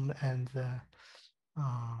both mom and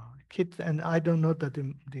kids. And I don't know that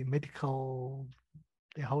the medical,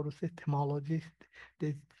 how to say, etymology.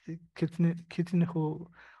 The Khenchen who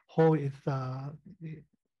is the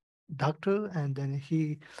doctor, and then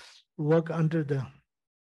he work under the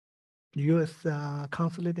U.S.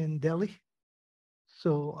 consulate in Delhi.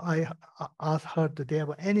 So I asked her, do they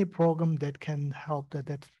have any program that can help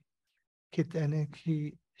that kid? And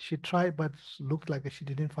she tried, but looked like she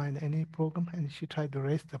didn't find any program. And she tried to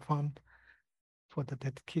raise the fund for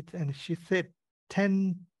that kid. And she said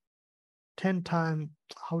 10 times,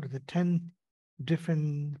 10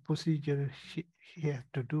 different procedure he has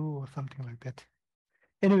to do or something like that.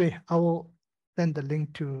 Anyway, I will send the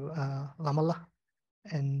link to Lamala,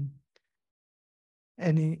 and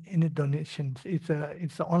any donations. It's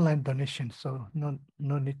an online donation, so no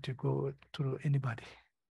need to go through anybody.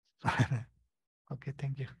 Okay,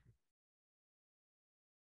 thank you.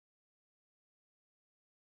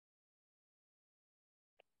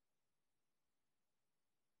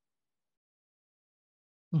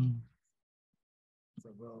 Mm. So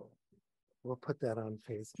we'll put that on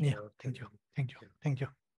Facebook. Yeah, thank you. Thank you.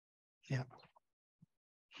 Yeah.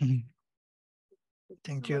 Mhm.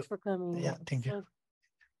 Thank you. Much for coming. Yeah, thank you.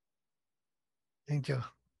 Thank you.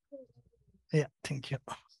 Yeah, thank you.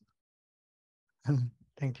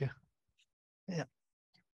 Thank you. Yeah.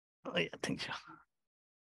 Oh, yeah, thank you.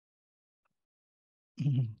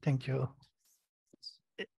 Thank you.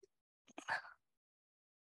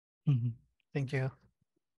 Thank you.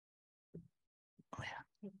 Oh, yeah.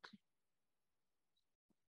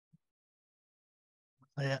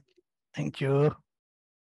 Oh, yeah. Thank you.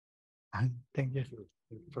 Thank you.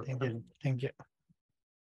 Thank you. Thank you.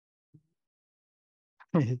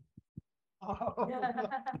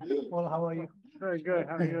 Well, how are you? Very good.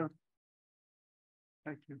 How are you?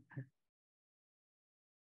 Thank you.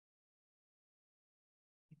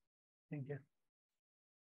 Thank you.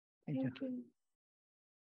 Thank you.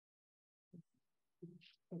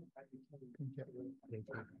 Thank you.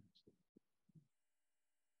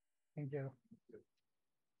 Thank you.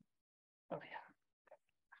 Oh,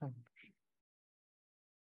 yeah.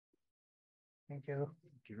 Thank you.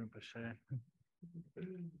 Rinpoche.